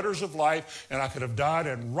in the gutters of life, and I could have died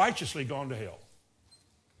and righteously gone to hell.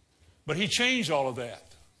 But he changed all of that.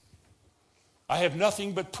 I have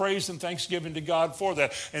nothing but praise and thanksgiving to God for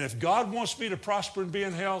that. And if God wants me to prosper and be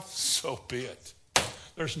in health, so be it.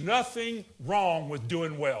 There's nothing wrong with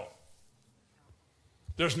doing well.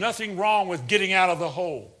 There's nothing wrong with getting out of the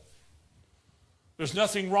hole. There's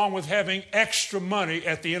nothing wrong with having extra money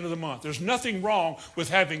at the end of the month. There's nothing wrong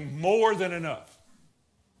with having more than enough.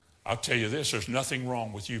 I'll tell you this, there's nothing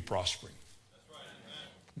wrong with you prospering.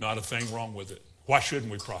 Not a thing wrong with it. Why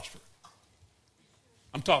shouldn't we prosper?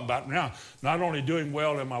 I'm talking about now, not only doing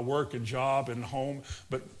well in my work and job and home,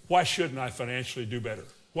 but why shouldn't I financially do better?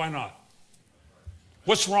 Why not?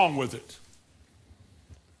 What's wrong with it?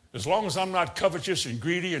 As long as I'm not covetous and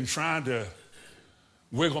greedy and trying to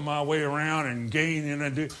wiggle my way around and gain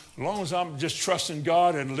and do. As long as I'm just trusting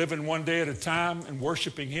God and living one day at a time and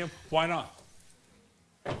worshiping him, why not?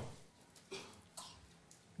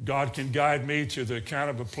 God can guide me to the kind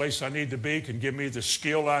of a place I need to be, can give me the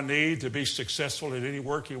skill I need to be successful at any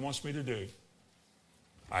work he wants me to do.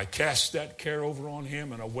 I cast that care over on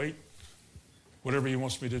him and I wait whatever he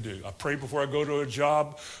wants me to do. I pray before I go to a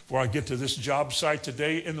job, before I get to this job site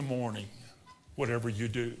today in the morning, whatever you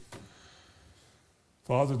do.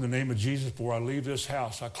 Father, in the name of Jesus, before I leave this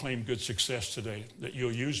house, I claim good success today, that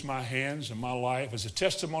you'll use my hands and my life as a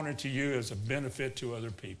testimony to you, as a benefit to other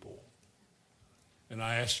people. And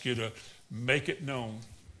I ask you to make it known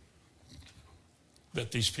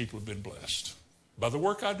that these people have been blessed by the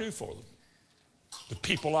work I do for them. The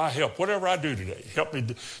people I help, whatever I do today, help me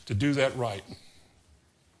to do that right.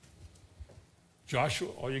 Joshua,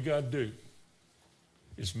 all you got to do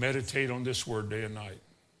is meditate on this word day and night.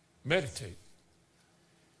 Meditate.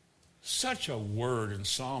 Such a word in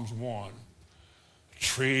Psalms 1. A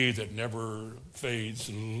tree that never fades,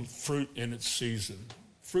 fruit in its season,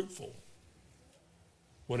 fruitful.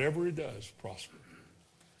 Whatever it does, prosper.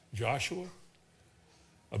 Joshua,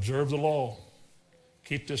 observe the law.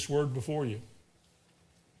 Keep this word before you.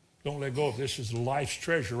 Don't let go of this. This is life's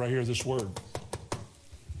treasure right here, this word.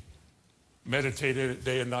 Meditate in it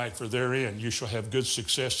day and night, for therein you shall have good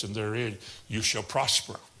success, and therein you shall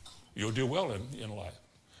prosper. You'll do well in life.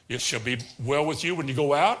 It shall be well with you when you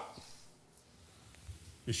go out.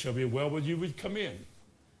 It shall be well with you when you come in.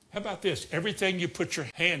 How about this? Everything you put your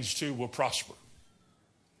hands to will prosper.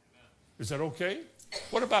 Is that okay?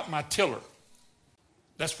 What about my tiller?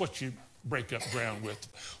 That's what you break up ground with.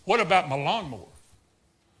 What about my lawnmower?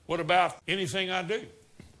 What about anything I do?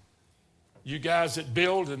 You guys that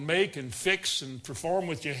build and make and fix and perform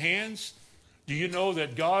with your hands, do you know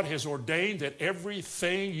that God has ordained that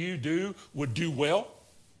everything you do would do well?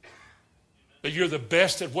 that you're the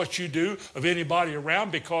best at what you do of anybody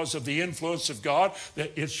around because of the influence of God,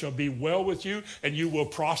 that it shall be well with you and you will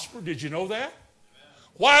prosper. Did you know that? Amen.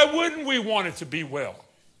 Why wouldn't we want it to be well?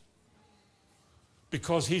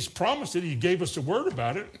 Because he's promised it. He gave us the word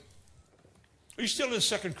about it. Are you still in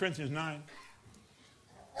 2 Corinthians 9?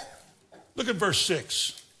 Look at verse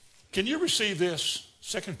 6. Can you receive this?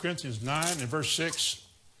 2 Corinthians 9 and verse 6.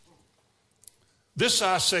 This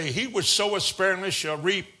I say, he which soweth sparingly shall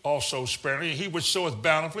reap also sparingly. He which soweth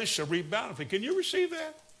bountifully shall reap bountifully. Can you receive that?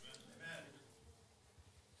 Amen.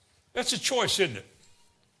 That's a choice, isn't it?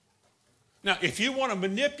 Now, if you want to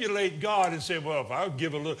manipulate God and say, well, if I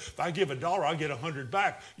give $1, I'll get 100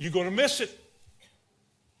 back, you're going to miss it.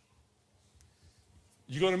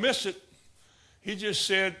 You're going to miss it. He just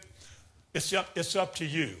said, it's up to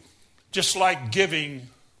you. Just like giving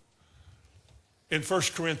in 1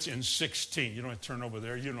 Corinthians 16. You don't have to turn over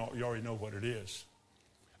there. You already know what it is.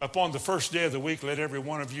 Upon the first day of the week, let every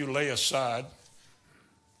one of you lay aside.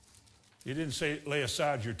 He didn't say lay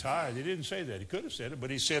aside your tithe. He didn't say that. He could have said it, but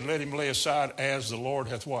he said let him lay aside as the Lord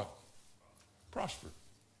hath what? Prospered.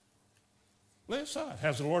 Lay aside.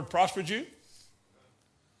 Has the Lord prospered you?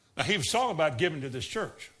 Now, he was talking about giving to this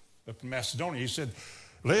church up in Macedonia. He said,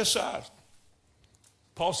 lay aside.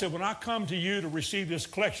 Paul said, when I come to you to receive this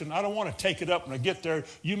collection, I don't want to take it up when I get there.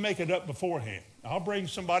 You make it up beforehand. I'll bring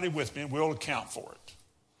somebody with me and we'll account for it.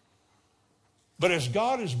 But as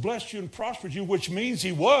God has blessed you and prospered you, which means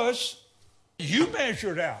he was, you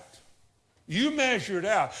measure it out. You measure it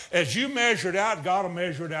out. As you measure it out, God will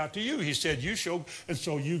measure it out to you. He said, you shall, and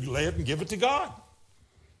so you lay it and give it to God.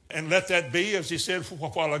 And let that be, as he said a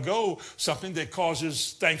while ago, something that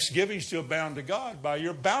causes thanksgiving to abound to God by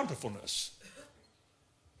your bountifulness.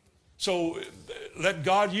 So let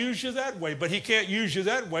God use you that way. But he can't use you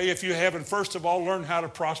that way if you haven't, first of all, learned how to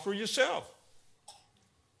prosper yourself.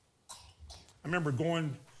 I remember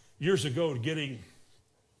going years ago to getting,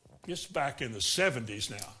 just back in the 70s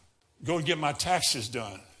now, go and get my taxes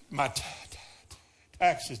done. My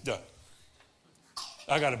taxes done.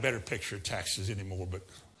 I got a better picture of taxes anymore.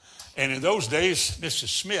 And in those days, Mrs.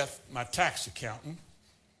 Smith, my tax accountant,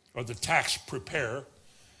 or the tax preparer,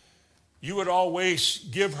 you would always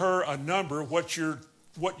give her a number, what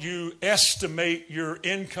you estimate your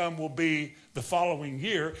income will be the following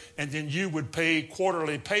year, and then you would pay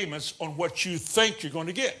quarterly payments on what you think you're going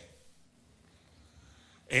to get.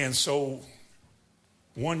 And so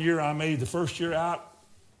one year I made the first year out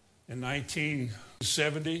in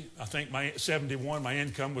 1970. I think 71, my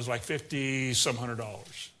income was like $50-some hundred.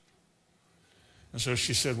 And so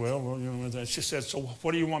she said, well, you know, she said, so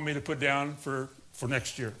what do you want me to put down for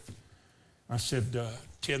next year? I said,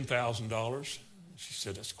 $10,000. She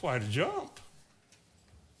said, that's quite a jump.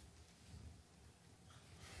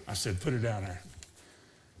 I said, put it down there.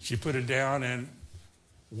 She put it down, and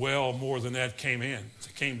well more than that came in.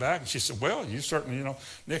 She came back, and she said, well, you certainly, you know.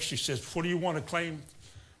 Next she says, what do you want to claim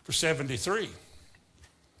for 73?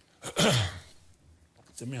 I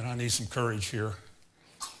said, man, I need some courage here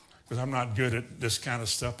because I'm not good at this kind of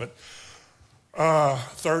stuff. But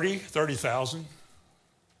 30,000.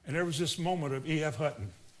 And there was this moment of E.F.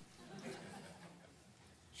 Hutton.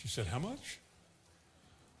 She said, how much?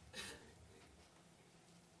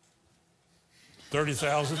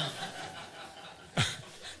 30,000.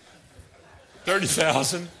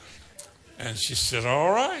 30,000. And she said,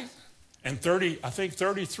 all right. And I think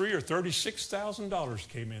 $33,000 or $36,000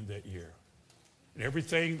 came in that year. And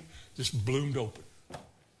everything just bloomed open.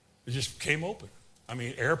 It just came open. I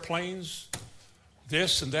mean, airplanes,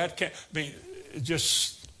 this and that. It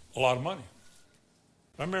just a lot of money.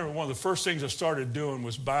 I remember one of the first things I started doing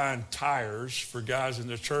was buying tires for guys in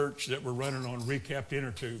the church that were running on recapped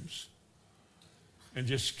inner tubes. And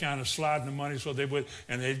just kind of sliding the money so they would,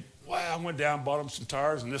 and I went down, bought them some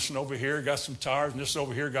tires, and this one over here got some tires, and this one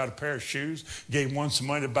over here got a pair of shoes. Gave one some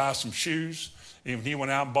money to buy some shoes. And he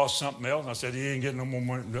went out and bought something else, and I said, he ain't getting no more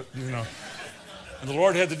money, you know. And the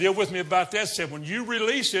Lord had to deal with me about that. Said, when you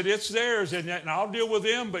release it, it's theirs, and I'll deal with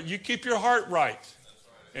them, but you keep your heart right.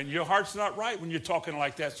 And your heart's not right when you're talking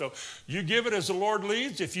like that. So you give it as the Lord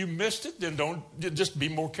leads. If you missed it, then just be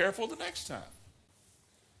more careful the next time.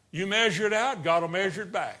 You measure it out, God will measure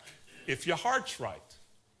it back. If your heart's right.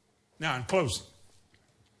 Now, in closing,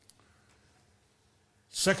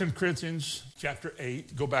 2 Corinthians chapter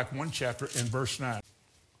 8, go back one chapter in verse 9.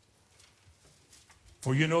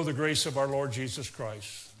 For you know the grace of our Lord Jesus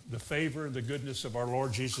Christ, the favor and the goodness of our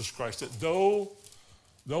Lord Jesus Christ, that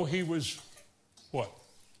though he was what?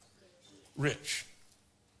 Rich.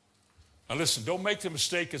 Now listen, don't make the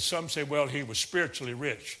mistake that some say, well, he was spiritually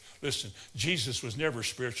rich. Listen, Jesus was never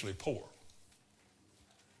spiritually poor.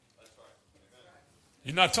 That's right.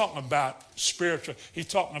 He's not talking about spiritual. He's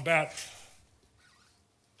talking about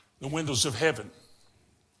the windows of heaven.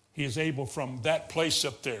 He is able from that place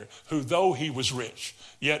up there, who though he was rich,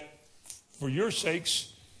 yet for your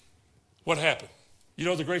sakes, what happened? You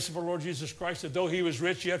know the grace of our Lord Jesus Christ, that though he was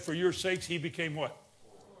rich, yet for your sakes he became what?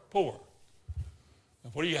 Poor.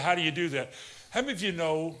 How do you do that? How many of you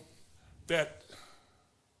know that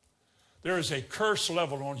there is a curse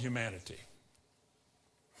level on humanity?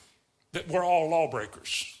 That we're all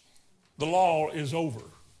lawbreakers. The law is over.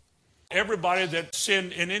 Everybody that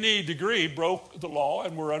sinned in any degree broke the law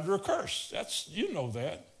and we're under a curse. You know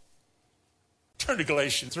that. Turn to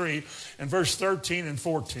Galatians 3 and verse 13 and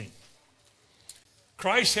 14.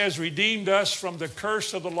 Christ has redeemed us from the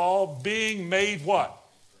curse of the law, being made what?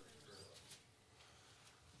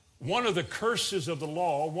 One of the curses of the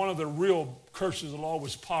law, one of the real curses of the law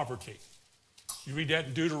was poverty. You read that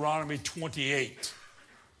in Deuteronomy 28.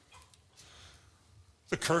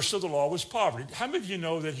 The curse of the law was poverty. How many of you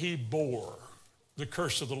know that he bore the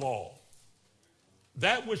curse of the law?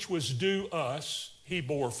 That which was due us, he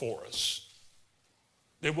bore for us.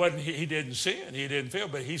 It wasn't, he didn't sin, he didn't fail,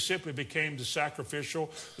 but he simply became the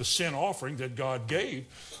sacrificial, the sin offering that God gave.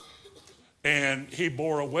 And he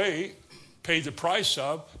bore away, paid the price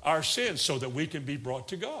of our sins so that we can be brought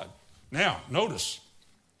to God. Now, notice,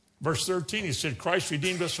 verse 13, he said, Christ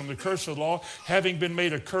redeemed us from the curse of the law, having been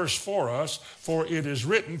made a curse for us, for it is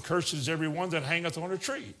written, cursed is everyone that hangeth on a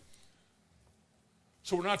tree.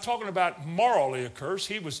 So we're not talking about morally a curse.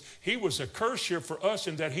 He was a curse here for us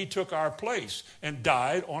in that he took our place and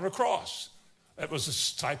died on a cross. That was a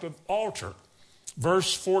type of altar.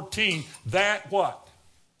 Verse 14, that what?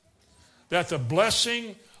 That the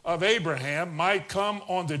blessing of Abraham might come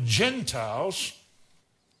on the Gentiles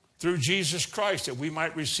through Jesus Christ, that we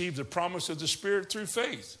might receive the promise of the Spirit through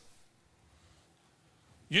faith.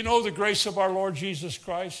 You know the grace of our Lord Jesus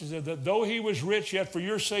Christ is that though he was rich, yet for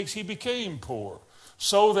your sakes he became poor,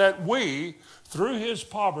 so that we, through his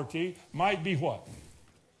poverty, might be what?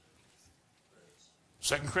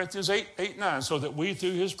 2 Corinthians 8:9, so that we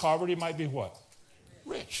through his poverty might be what?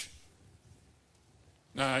 Rich.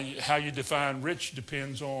 Now, how you define rich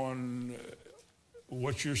depends on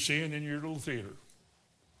what you're seeing in your little theater.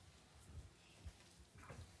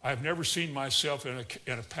 I've never seen myself in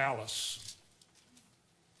a palace.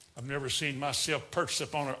 I've never seen myself perched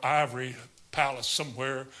up on an ivory palace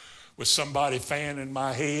somewhere with somebody fanning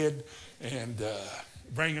my head and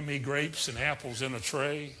bringing me grapes and apples in a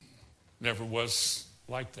tray. Never was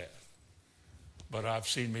like that. But I've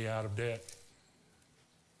seen me out of debt.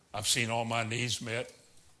 I've seen all my needs met.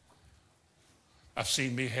 I've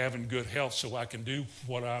seen me having good health so I can do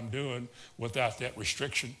what I'm doing without that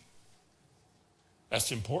restriction.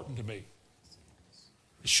 That's important to me.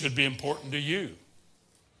 It should be important to you.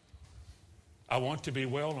 I want to be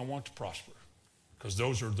well and I want to prosper because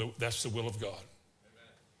that's the will of God. Amen.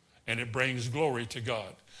 And it brings glory to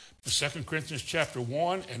God. 2 Corinthians chapter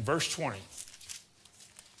 1 and verse 20.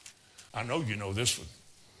 I know you know this one.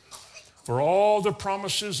 For all the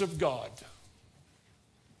promises of God,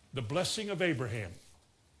 the blessing of Abraham,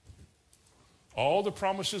 all the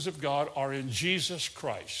promises of God are in Jesus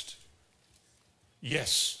Christ.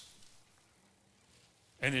 Yes.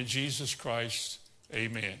 And in Jesus Christ,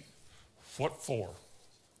 amen. What for?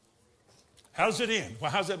 How does it end?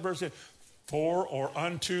 Well, how's that verse end? For or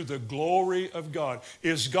unto the glory of God.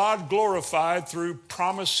 Is God glorified through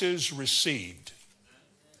promises received?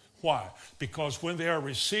 Why? Because when they are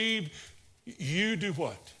received, you do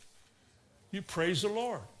what? You praise the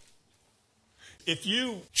Lord. If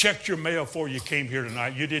you checked your mail before you came here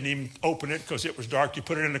tonight, you didn't even open it because it was dark. You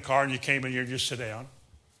put it in the car and you came in here and you sit down.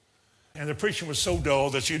 And the preaching was so dull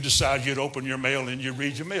that you decided you'd open your mail and you'd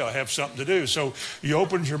read your mail, have something to do. So you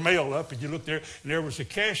opened your mail up and you looked there, and there was a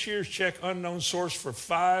cashier's check, unknown source, for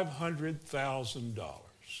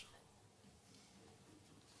 $500,000.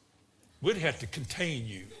 We'd have to contain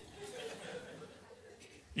you.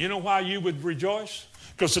 You know why you would rejoice?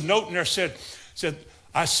 Because the note in there said,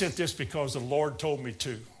 I sent this because the Lord told me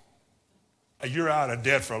to. You're out of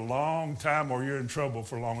debt for a long time or you're in trouble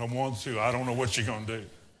for long. I'm one, two. I don't know what you're going to do.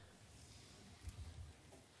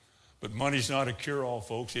 But money's not a cure-all,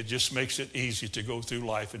 folks. It just makes it easy to go through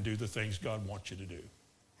life and do the things God wants you to do.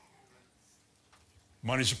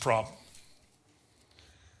 Money's a problem.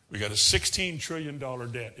 We got a $16 trillion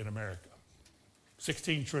debt in America.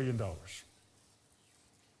 $16 trillion. Let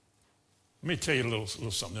me tell you a little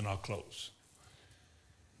something, and I'll close.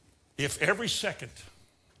 If every second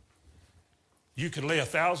you could lay a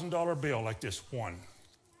 $1,000 bill like this, $1,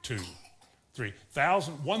 $2, $3,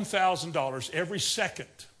 $1,000 every second,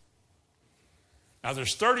 Now,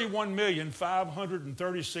 there's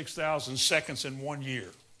 31,536,000 seconds in 1 year.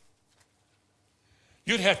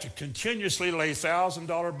 You'd have to continuously lay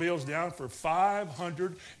 $1,000 bills down for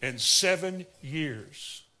 507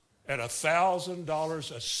 years at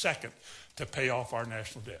 $1,000 a second to pay off our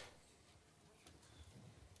national debt.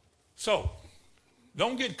 So,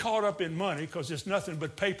 don't get caught up in money because it's nothing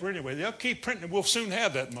but paper anyway. They'll keep printing and we'll soon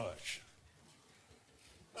have that much.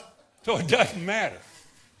 So it doesn't matter.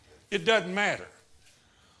 It doesn't matter.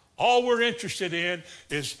 All we're interested in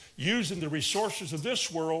is using the resources of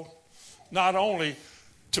this world not only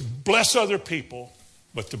to bless other people,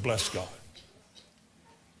 but to bless God.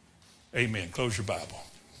 Amen. Close your Bible.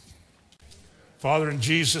 Father, in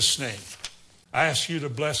Jesus' name, I ask you to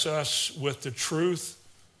bless us with the truth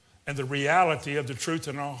and the reality of the truth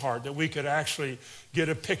in our heart, that we could actually get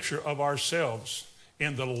a picture of ourselves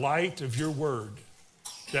in the light of your word,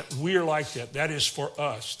 that we're like that. That is for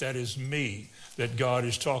us. That is me that God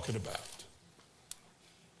is talking about.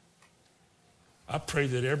 I pray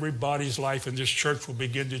that everybody's life in this church will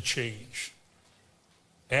begin to change.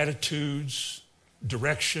 Attitudes,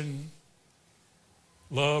 direction,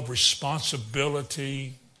 love,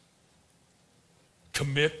 responsibility,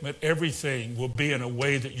 commitment, everything will be in a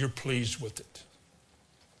way that you're pleased with it.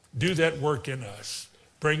 Do that work in us.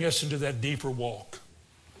 Bring us into that deeper walk.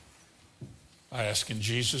 I ask in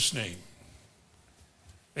Jesus' name.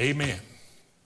 Amen.